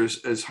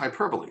others is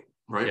hyperbole,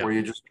 right? Yeah. Where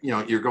you just,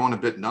 you're going a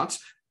bit nuts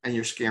and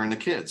you're scaring the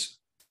kids,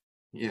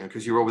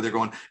 because you're over there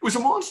going, it was a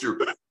monster.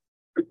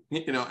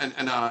 And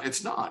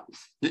it's not,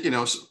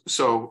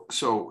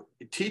 so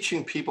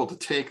teaching people to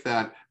take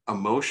that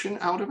emotion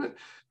out of it,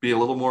 be a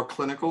little more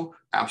clinical,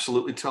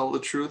 absolutely tell the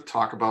truth,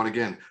 talk about,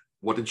 again,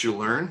 what did you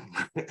learn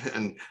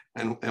and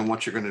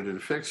what you're going to do to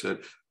fix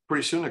it.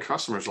 Pretty soon the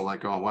customers are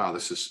like, oh, wow,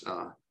 this is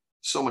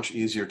so much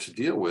easier to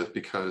deal with,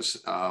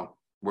 because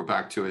we're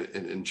back to it.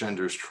 It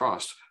engenders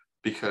trust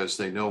because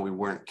they know we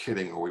weren't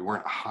kidding or we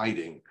weren't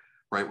hiding.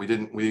 Right, we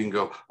didn't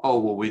go, oh,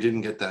 well, we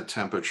didn't get that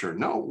temperature.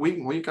 No,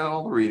 we got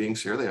all the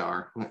readings. Here they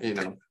are.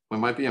 We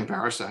might be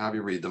embarrassed to have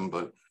you read them,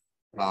 but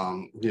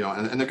and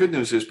the good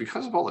news is,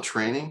 because of all the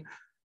training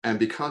and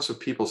because of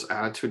people's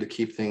attitude to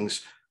keep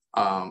things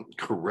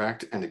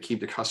correct and to keep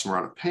the customer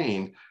out of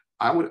pain,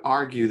 I would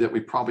argue that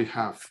we probably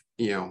have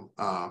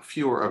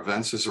fewer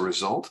events as a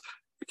result.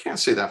 We can't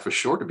say that for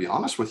sure, to be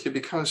honest with you,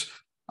 because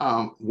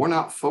we're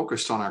not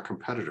focused on our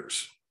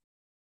competitors.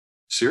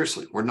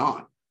 Seriously, we're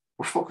not.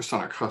 We're focused on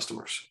our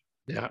customers.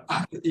 Yeah.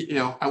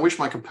 I wish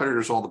my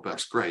competitors all the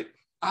best. Great.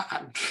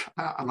 I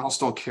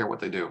also don't care what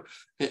they do.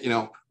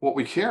 What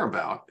we care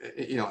about,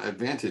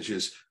 advantage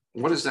is,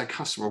 what is that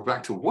customer,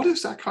 back to what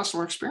is that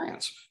customer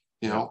experience?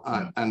 We're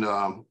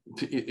going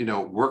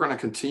to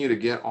continue to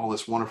get all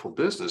this wonderful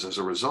business as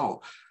a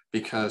result,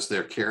 because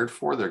they're cared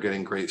for, they're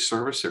getting great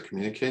service, they're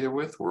communicated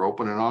with, we're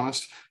open and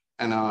honest,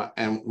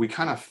 and we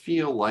kind of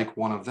feel like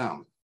one of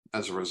them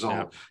as a result.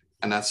 Yeah.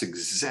 And that's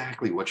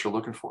exactly what you're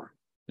looking for.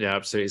 Yeah,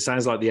 absolutely. It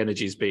sounds like the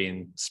energy is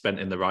being spent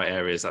in the right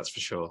areas. That's for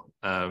sure.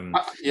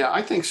 Yeah,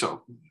 I think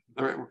so.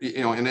 And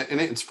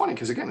it's funny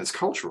because, again, it's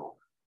cultural.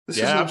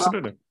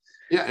 Absolutely.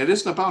 It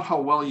isn't about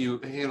how well you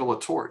handle a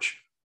torch.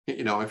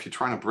 If you're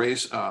trying to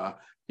braise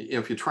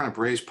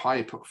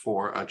pipe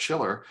for a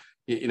chiller,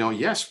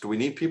 yes, do we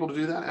need people to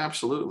do that?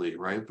 Absolutely,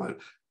 right? But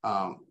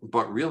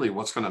really,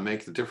 what's going to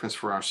make the difference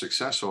for our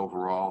success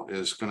overall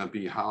is going to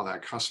be how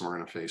that customer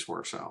interface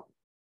works out.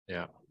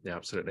 Yeah,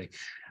 absolutely.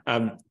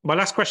 My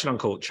last question on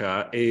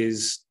culture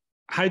is,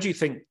 how do you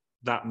think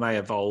that may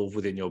evolve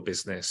within your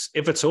business,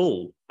 if at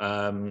all?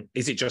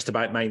 Is it just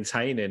about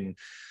maintaining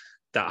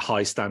that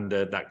high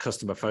standard, that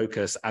customer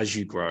focus as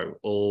you grow,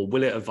 or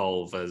will it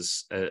evolve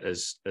as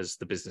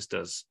the business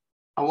does?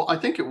 Well, I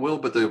think it will,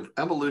 but the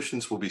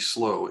evolutions will be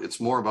slow. It's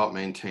more about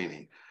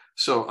maintaining.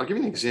 So I'll give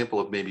you an example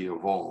of maybe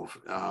evolve.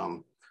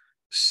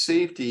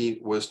 Safety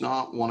was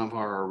not one of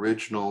our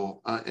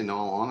original, in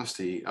all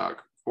honesty,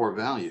 core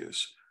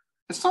values.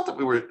 It's not that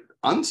we were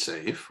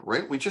unsafe,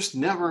 right? We just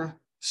never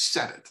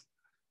said it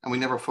and we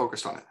never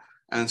focused on it.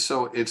 And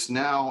so it's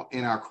now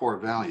in our core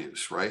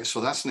values, right?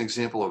 So that's an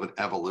example of an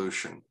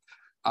evolution.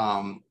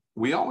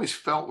 We always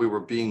felt we were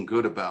being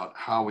good about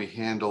how we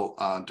handle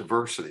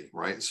diversity,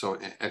 right? So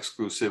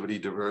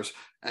exclusivity,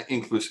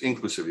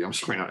 inclusivity, I'm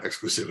sorry, not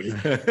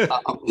exclusivity.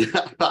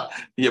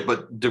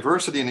 But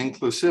diversity and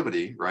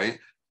inclusivity, right?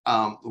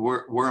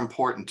 Were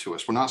important to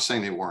us. We're not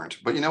saying they weren't,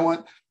 but you know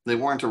what? They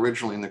weren't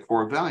originally in the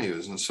core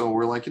values. And so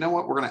we're like, you know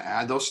what? We're going to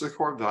add those to the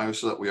core values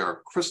so that we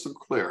are crystal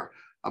clear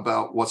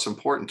about what's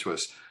important to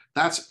us.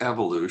 That's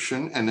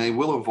evolution, and they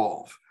will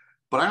evolve.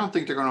 But I don't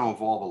think they're going to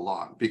evolve a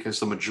lot, because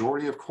the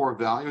majority of core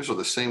values are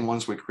the same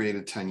ones we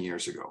created 10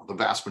 years ago, the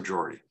vast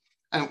majority,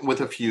 and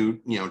with a few,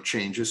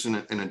 changes and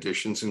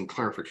additions and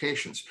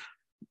clarifications.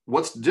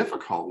 What's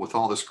difficult with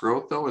all this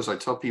growth, though, is I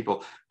tell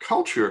people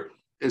culture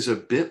is a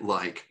bit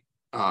like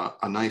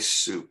a nice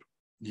soup.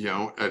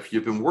 If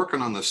you've been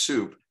working on the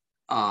soup,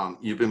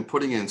 you've been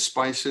putting in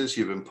spices,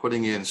 you've been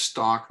putting in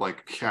stock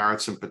like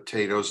carrots and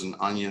potatoes and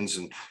onions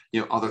and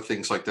other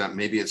things like that.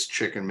 Maybe it's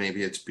chicken,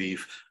 maybe it's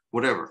beef,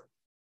 whatever.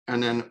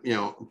 And then,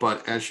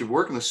 but as you're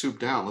working the soup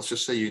down, let's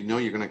just say, you're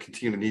going to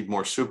continue to need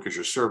more soup because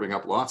you're serving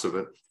up lots of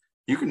it.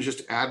 You can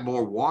just add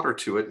more water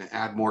to it and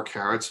add more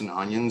carrots and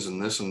onions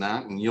and this and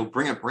that, and you'll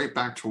bring it right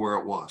back to where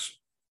it was.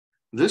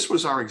 This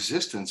was our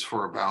existence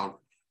for about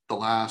the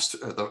last,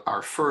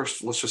 our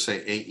first, let's just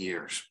say 8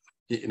 years,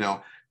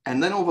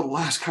 and then over the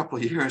last couple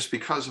of years,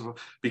 because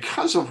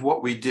of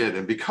what we did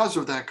and because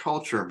of that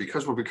culture, and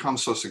because we've become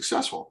so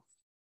successful,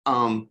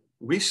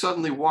 we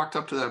suddenly walked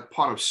up to that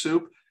pot of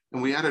soup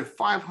and we added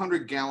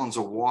 500 gallons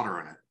of water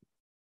in it,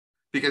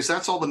 because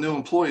that's all the new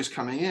employees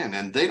coming in,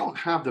 and they don't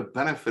have the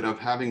benefit of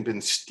having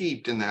been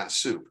steeped in that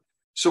soup.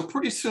 So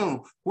pretty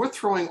soon we're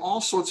throwing all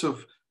sorts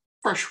of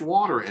fresh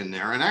water in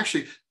there, and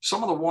actually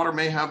some of the water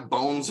may have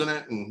bones in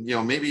it, and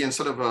maybe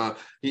instead of a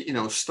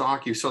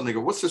stock, you suddenly go,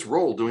 what's this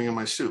roll doing in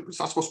my soup? It's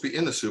not supposed to be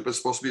in the soup, it's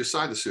supposed to be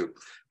beside the soup.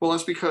 Well,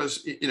 that's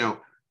because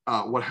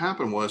what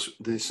happened was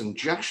this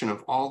injection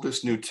of all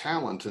this new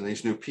talent and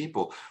these new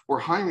people. We're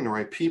hiring the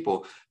right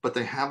people, but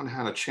they haven't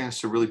had a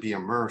chance to really be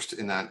immersed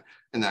in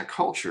that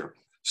culture.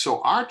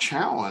 So our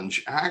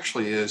challenge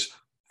actually is,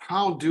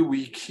 how do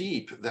we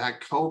keep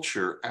that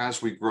culture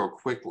as we grow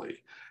quickly?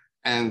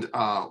 And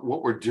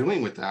what we're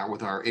doing with that,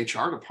 with our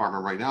HR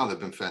department right now, they've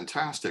been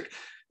fantastic,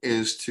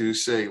 is to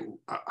say,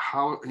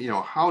 how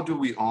do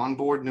we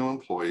onboard new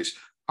employees?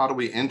 How do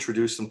we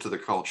introduce them to the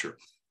culture?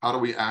 How do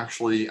we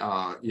actually,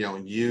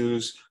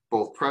 use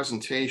both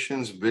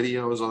presentations,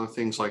 videos, other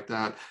things like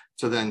that,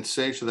 to then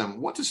say to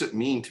them, what does it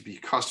mean to be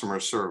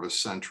customer service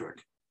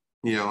centric?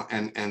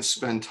 And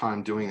spend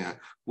time doing that.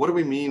 What do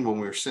we mean when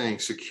we're saying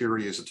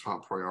security is a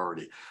top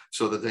priority,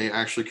 so that they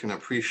actually can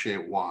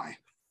appreciate why?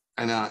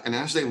 And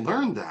as they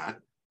learn that,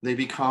 they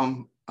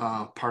become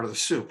part of the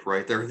soup,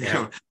 right?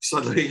 They're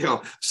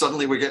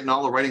suddenly we're getting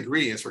all the right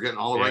ingredients, we're getting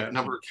all the right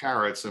number of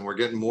carrots, and we're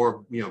getting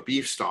more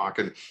beef stock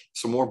and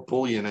some more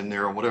bouillon in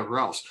there and whatever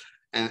else.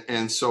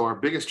 And so our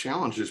biggest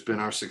challenge has been,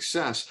 our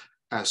success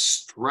has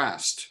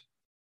stressed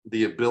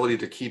the ability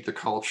to keep the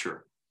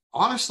culture.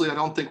 Honestly, I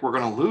don't think we're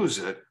going to lose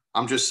it.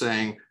 I'm just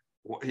saying,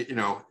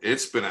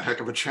 it's been a heck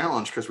of a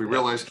challenge, because we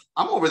realize,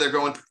 I'm over there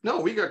going, no,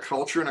 we got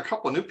culture, and a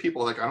couple of new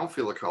people like, I don't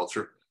feel the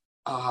culture.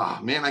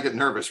 Man, I get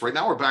nervous. Right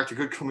now we're back to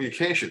good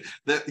communication.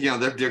 That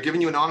they're giving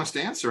you an honest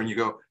answer, and you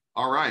go,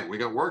 all right, we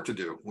got work to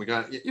do. We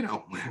got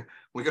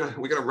we got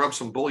to rub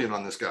some bouillon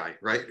on this guy,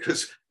 right?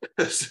 Because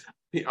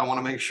I want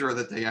to make sure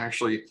that they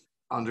actually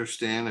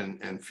understand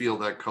and feel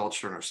that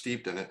culture and are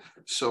steeped in it.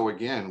 So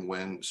again,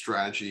 when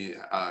strategy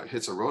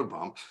hits a road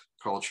bump,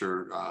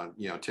 culture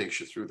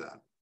takes you through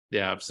that.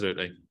 Yeah,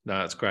 absolutely. No,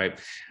 that's great.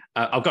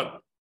 I've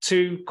got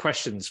 2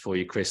 questions for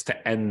you, Chris,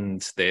 to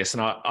end this.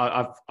 And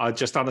I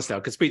just honestly,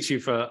 I could speak to you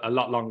for a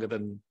lot longer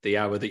than the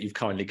hour that you've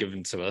kindly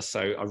given to us. So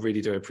I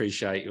really do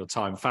appreciate your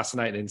time.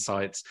 Fascinating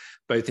insights,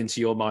 both into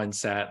your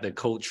mindset, the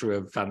culture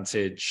of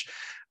Vantage.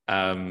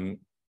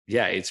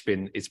 It's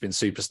been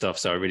super stuff.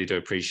 So I really do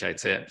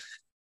appreciate it.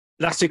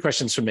 Last 2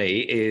 questions for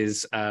me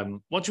is,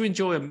 what do you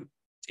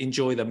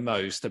enjoy the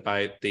most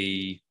about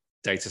the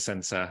data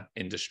center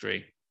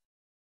industry?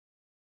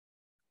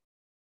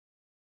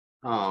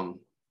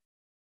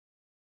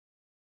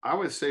 I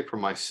would say for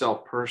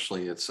myself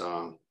personally, it's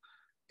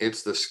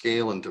the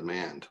scale and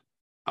demand.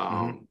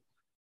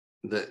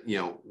 That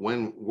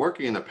when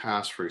working in the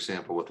past, for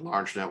example, with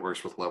large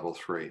networks with level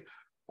 3,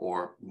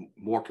 or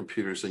more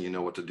computers than you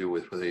know what to do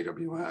with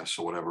AWS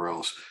or whatever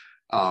else,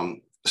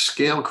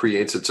 scale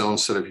creates its own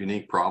set of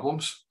unique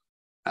problems.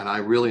 And I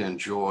really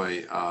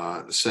enjoy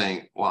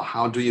saying, well,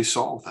 how do you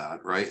solve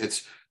that, right?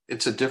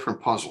 It's a different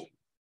puzzle.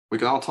 We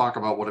can all talk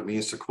about what it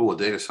means to cool a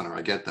data center.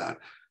 I get that.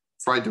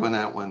 Try doing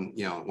that when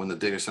the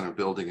data center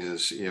building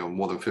is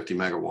more than 50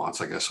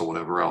 megawatts, I guess, or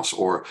whatever else,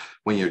 or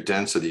when your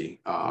density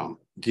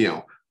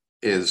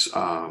is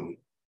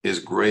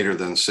greater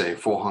than, say,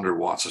 400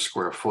 watts a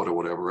square foot or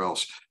whatever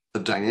else. The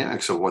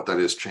dynamics of what that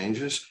is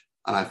changes,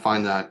 and I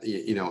find that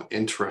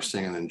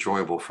interesting and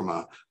enjoyable from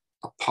a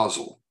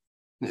puzzle,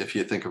 if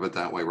you think of it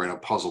that way, right? A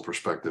puzzle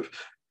perspective.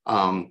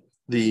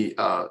 The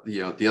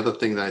other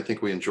thing that I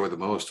think we enjoy the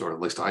most, or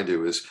at least I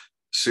do, is,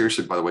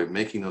 seriously, by the way,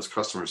 making those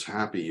customers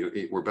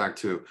happy. We're back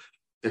to,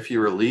 if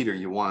you're a leader,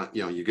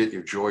 you get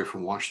your joy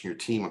from watching your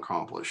team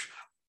accomplish,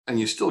 and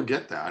you still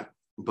get that.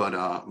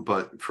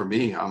 But for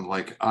me,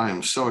 I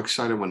am so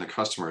excited when the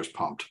customer is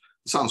pumped.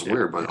 It sounds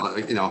weird, but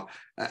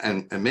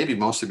and maybe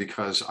mostly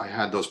because I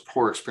had those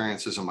poor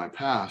experiences in my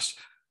past,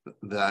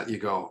 that you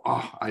go,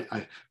 I'm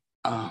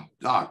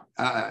trying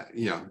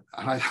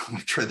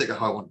to think of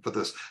how I want to put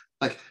this.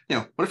 What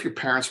if your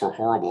parents were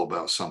horrible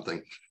about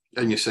something,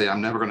 and you say,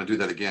 I'm never going to do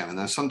that again. And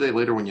then someday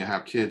later, when you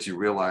have kids, you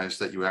realize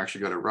that you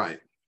actually got it right?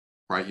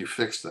 You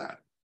fixed that.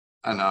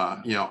 And,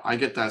 I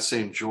get that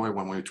same joy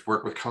when we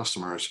work with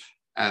customers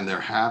and they're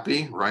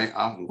happy, right?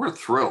 We're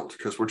thrilled,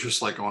 because we're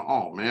just like going,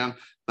 oh man,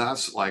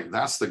 that's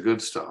the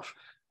good stuff.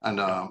 And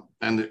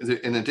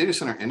in the data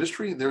center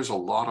industry, there's a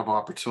lot of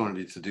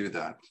opportunity to do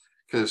that,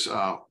 because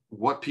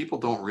what people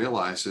don't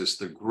realize is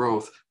the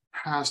growth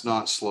has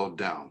not slowed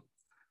down.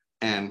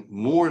 And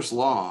Moore's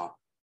law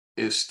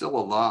is still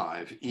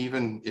alive,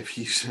 even if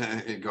he's,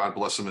 God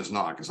bless him, is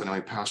not, because I know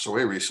he passed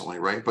away recently,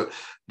 right? But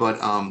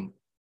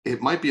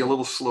it might be a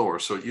little slower.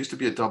 So it used to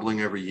be a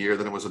doubling every year,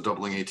 then it was a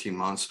doubling 18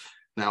 months.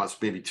 Now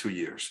it's maybe 2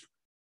 years.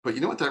 But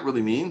you know what that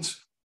really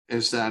means?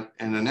 Is that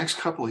in the next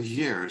couple of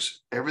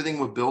years, everything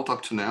we've built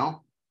up to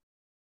now,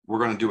 we're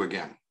going to do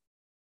again.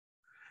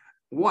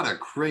 What a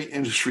great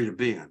industry to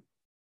be in.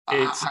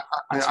 It's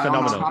I don't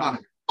know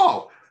phenomenal.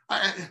 how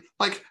to,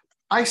 like,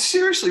 I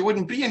seriously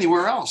wouldn't be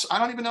anywhere else. I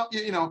don't even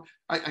know,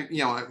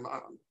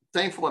 I'm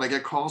thankful that I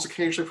get calls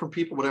occasionally from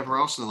people, whatever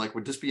else. And they're like,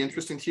 would this be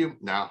interesting to you?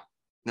 No,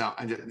 no,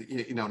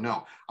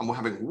 no. I'm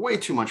having way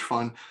too much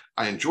fun.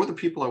 I enjoy the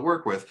people I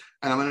work with.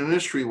 And I'm in an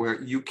industry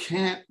where you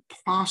can't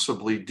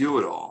possibly do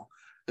it all.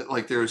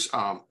 Like there's,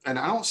 and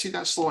I don't see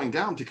that slowing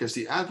down, because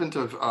the advent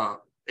of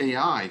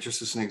AI,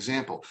 just as an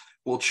example,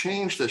 will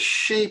change the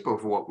shape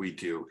of what we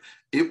do.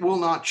 It will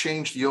not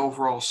change the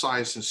overall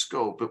size and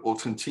scope. It will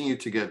continue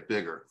to get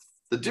bigger.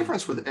 The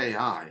difference with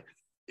AI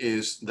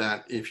is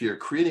that if you're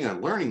creating a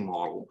learning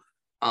model,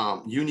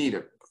 you need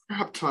a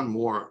crap ton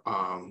more,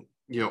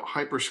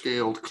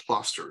 hyperscaled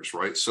clusters,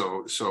 right?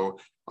 So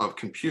of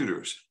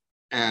computers.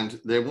 And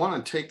they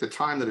want to take the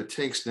time that it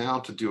takes now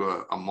to do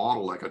a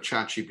model like a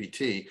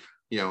ChatGPT.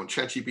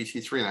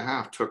 ChatGPT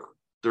 3.5 took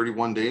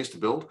 31 days to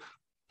build.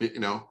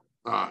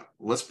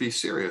 Let's be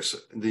serious.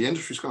 The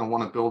industry's going to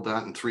want to build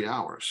that in 3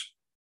 hours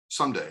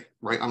someday,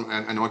 right?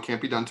 I know it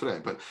can't be done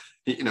today, but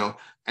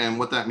and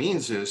what that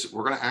means is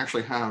we're going to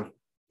actually have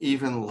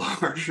even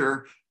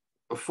larger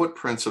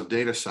footprints of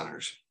data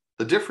centers.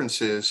 The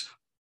difference is,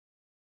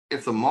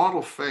 if the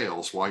model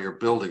fails while you're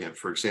building it,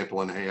 for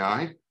example, in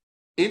AI,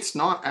 it's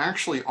not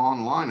actually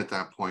online at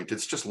that point.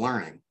 It's just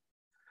learning.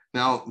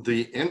 Now,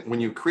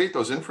 when you create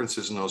those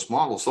inferences in those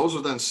models, those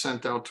are then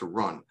sent out to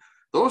run.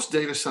 Those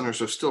data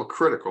centers are still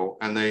critical,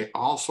 and they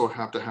also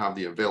have to have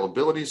the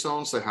availability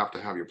zones. They have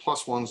to have your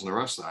plus ones and the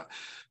rest of that.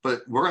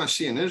 But we're going to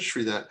see an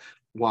industry that,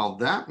 while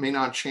that may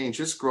not change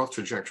its growth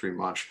trajectory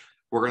much,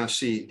 we're going to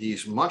see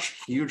these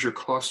much huger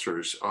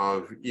clusters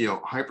of,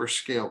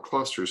 hyperscale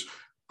clusters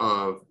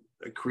of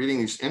creating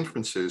these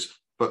inferences.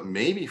 But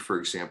maybe, for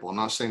example, I'm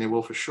not saying they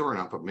will for sure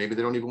enough, but maybe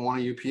they don't even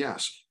want a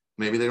UPS.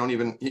 Maybe they don't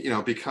even,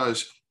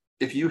 because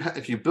if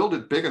you build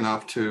it big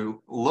enough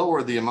to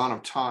lower the amount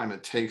of time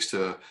it takes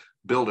to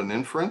build an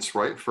inference,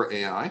 right, for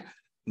AI,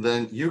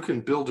 then you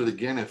can build it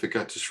again if it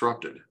got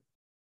disrupted,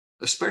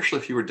 especially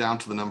if you were down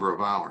to the number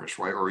of hours,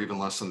 right, or even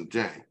less than a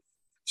day.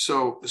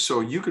 So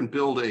you can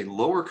build a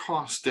lower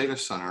cost data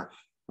center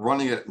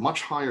running at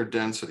much higher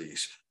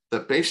densities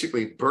that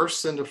basically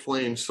bursts into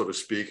flames, so to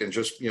speak, and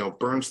just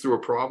burns through a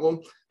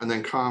problem and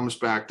then calms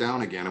back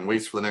down again and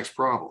waits for the next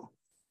problem.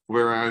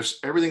 Whereas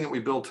everything that we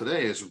build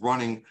today is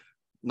running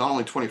not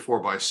only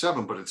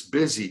 24/7, but it's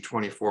busy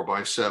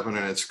 24/7,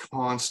 and it's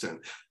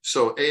constant.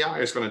 So AI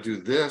is going to do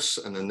this,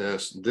 and then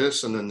this,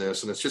 and then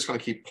this, and it's just going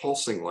to keep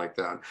pulsing like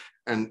that.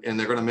 And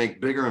they're going to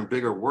make bigger and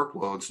bigger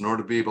workloads in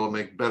order to be able to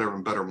make better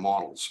and better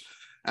models.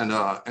 And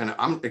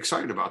I'm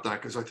excited about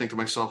that, because I think to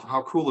myself,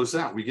 how cool is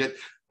that? We get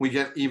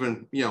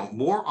even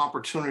more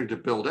opportunity to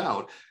build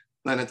out.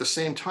 And at the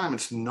same time,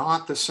 it's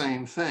not the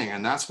same thing.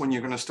 And that's when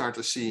you're going to start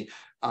to see,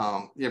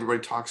 everybody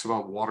talks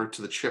about water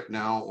to the chip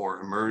now, or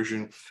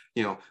immersion.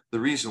 The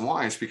reason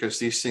why is because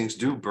these things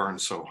do burn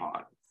so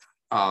hot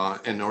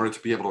in order to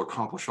be able to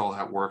accomplish all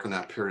that work in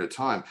that period of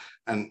time.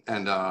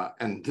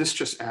 And this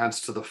just adds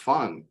to the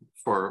fun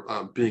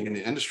for being in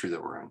the industry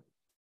that we're in.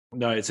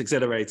 No, it's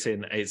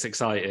exhilarating. It's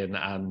exciting.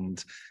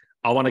 And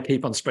I want to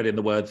keep on spreading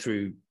the word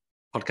through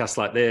podcasts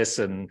like this,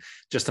 and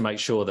just to make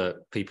sure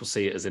that people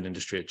see it as an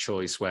industry of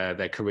choice where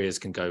their careers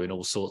can go in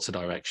all sorts of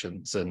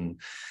directions and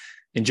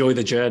enjoy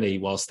the journey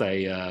whilst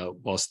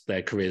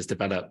their careers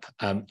develop.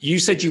 You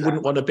said you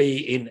wouldn't want to be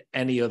in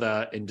any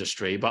other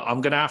industry, but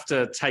I'm going to have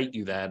to take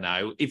you there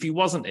now. If you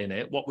wasn't in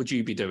it, what would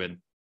you be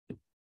doing?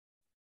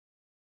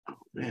 Oh,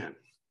 man.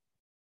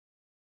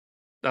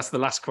 That's the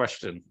last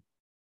question.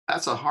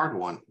 That's a hard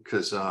one,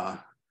 because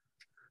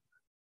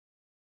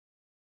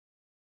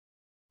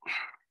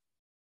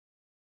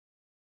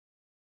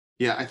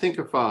yeah, I think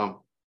if,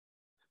 well,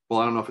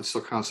 I don't know if it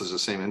still counts as the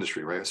same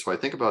industry, right? So I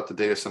think about the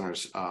data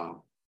centers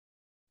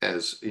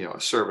as, a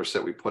service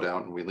that we put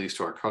out and we lease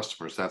to our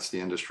customers. That's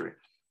the industry.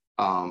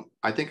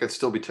 I think it'd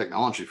still be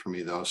technology for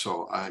me, though.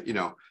 So,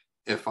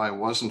 if I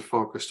wasn't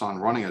focused on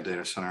running a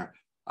data center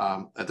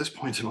at this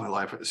point in my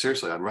life,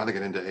 seriously, I'd rather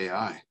get into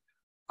AI.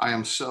 I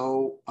am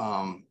so,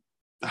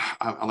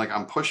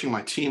 I'm pushing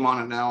my team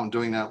on it now. I'm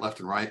doing that left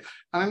and right.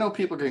 And I know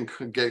people can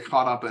get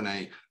caught up in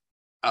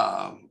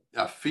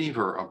a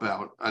fever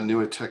about a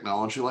newer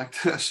technology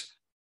like this,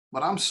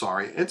 but I'm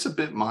sorry, it's a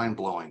bit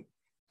mind-blowing.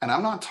 And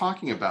I'm not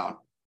talking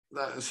about,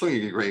 so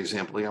a great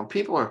example,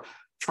 people are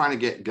trying to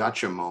get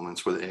gotcha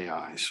moments with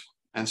AIs.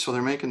 And so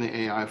they're making the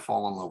AI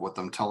fall in love with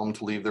them, tell them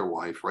to leave their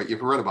wife, right?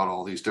 You've read about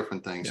all these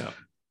different things. Yeah.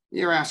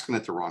 You're asking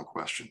it the wrong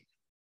question.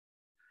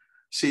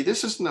 See,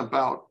 this isn't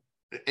about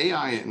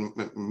AI, and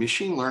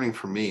machine learning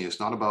for me is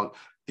not about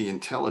the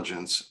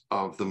intelligence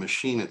of the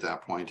machine at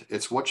that point.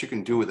 It's what you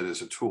can do with it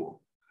as a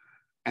tool.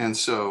 And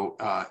so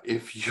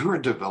if you're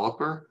a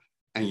developer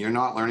and you're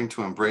not learning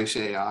to embrace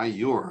AI,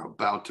 you are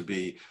about to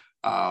be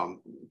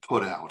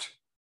put out.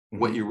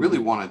 What you really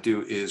want to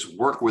do is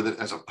work with it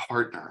as a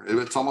partner.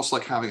 It's almost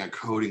like having a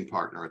coding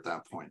partner at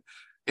that point.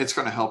 It's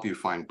going to help you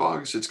find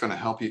bugs. It's going to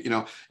help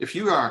you, if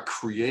you are a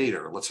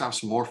creator, let's have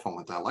some more fun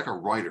with that, like a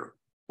writer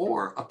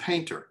or a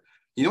painter.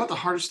 You know what the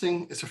hardest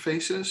thing to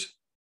face is?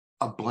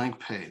 A blank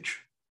page.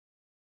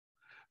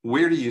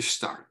 Where do you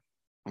start?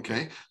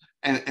 Okay.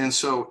 And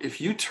so if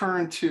you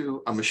turn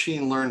to a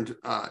machine learned,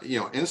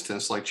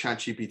 instance like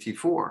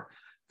ChatGPT-4,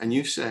 and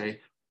you say,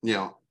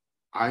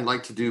 I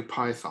like to do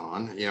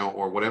Python,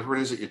 or whatever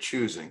it is that you're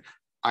choosing.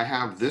 I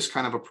have this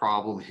kind of a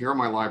problem. Here are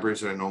my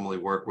libraries that I normally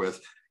work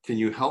with. Can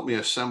you help me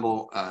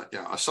assemble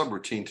a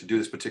subroutine to do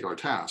this particular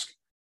task?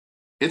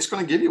 It's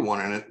going to give you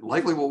one, and it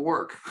likely will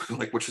work,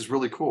 which is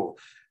really cool.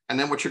 And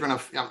then what you're going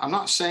to, I'm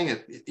not saying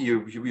it,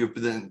 you've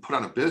been put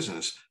on a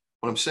business.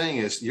 What I'm saying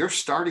is your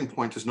starting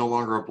point is no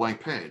longer a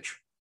blank page.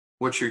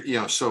 What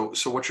you're, so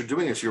what you're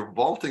doing is you're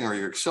vaulting or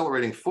you're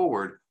accelerating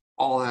forward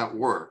all that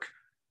work.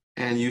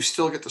 And you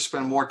still get to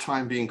spend more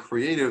time being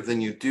creative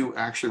than you do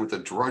actually with the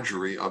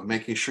drudgery of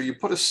making sure you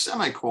put a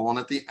semicolon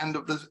at the end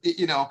of the,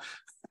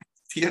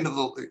 the end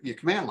of your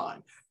command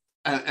line.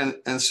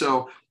 And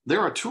so there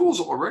are tools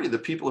already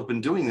that people have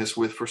been doing this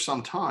with for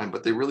some time,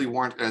 but they really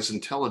weren't as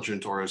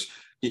intelligent or as,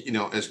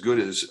 as good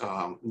as,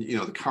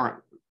 the current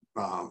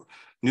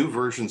new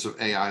versions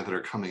of AI that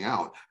are coming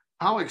out.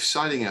 How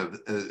exciting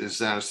is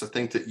that, is to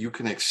think that you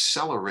can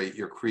accelerate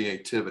your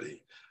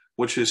creativity,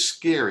 which is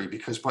scary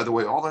because, by the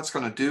way, all that's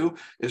going to do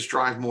is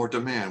drive more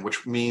demand,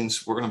 which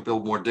means we're going to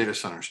build more data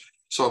centers.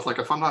 So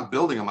if I'm not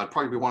building them, I'd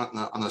probably be one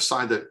on the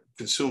side that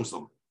consumes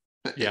them,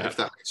 if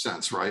that makes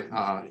sense, right?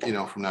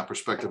 From that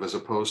perspective, as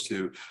opposed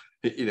to,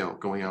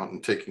 going out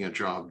and taking a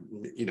job,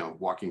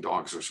 walking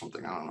dogs or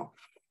something. I don't know.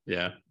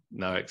 Yeah,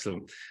 no,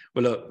 excellent.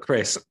 Well, look,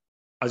 Chris,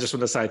 I just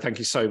want to say thank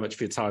you so much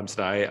for your time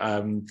today.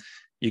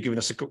 You've given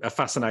us a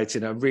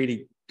fascinating, a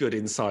really good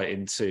insight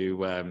into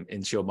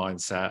your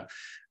mindset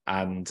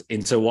and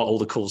into what all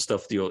the cool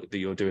stuff that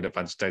you're doing at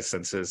Vantage Data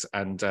Centers.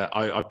 And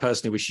I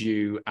personally wish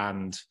you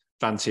and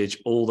Vantage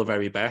all the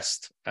very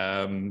best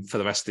for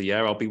the rest of the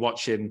year. I'll be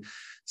watching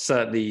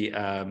certainly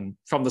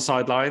from the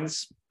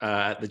sidelines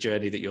the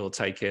journey that you're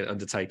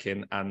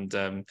undertaking.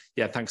 And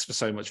thanks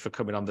so much for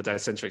coming on the Data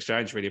Center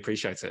Exchange. Really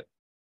appreciate it.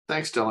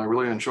 Thanks, Del. I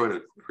really enjoyed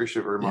it.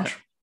 Appreciate it very much.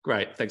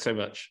 Great. Thanks so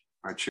much.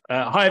 All right.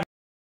 Hi.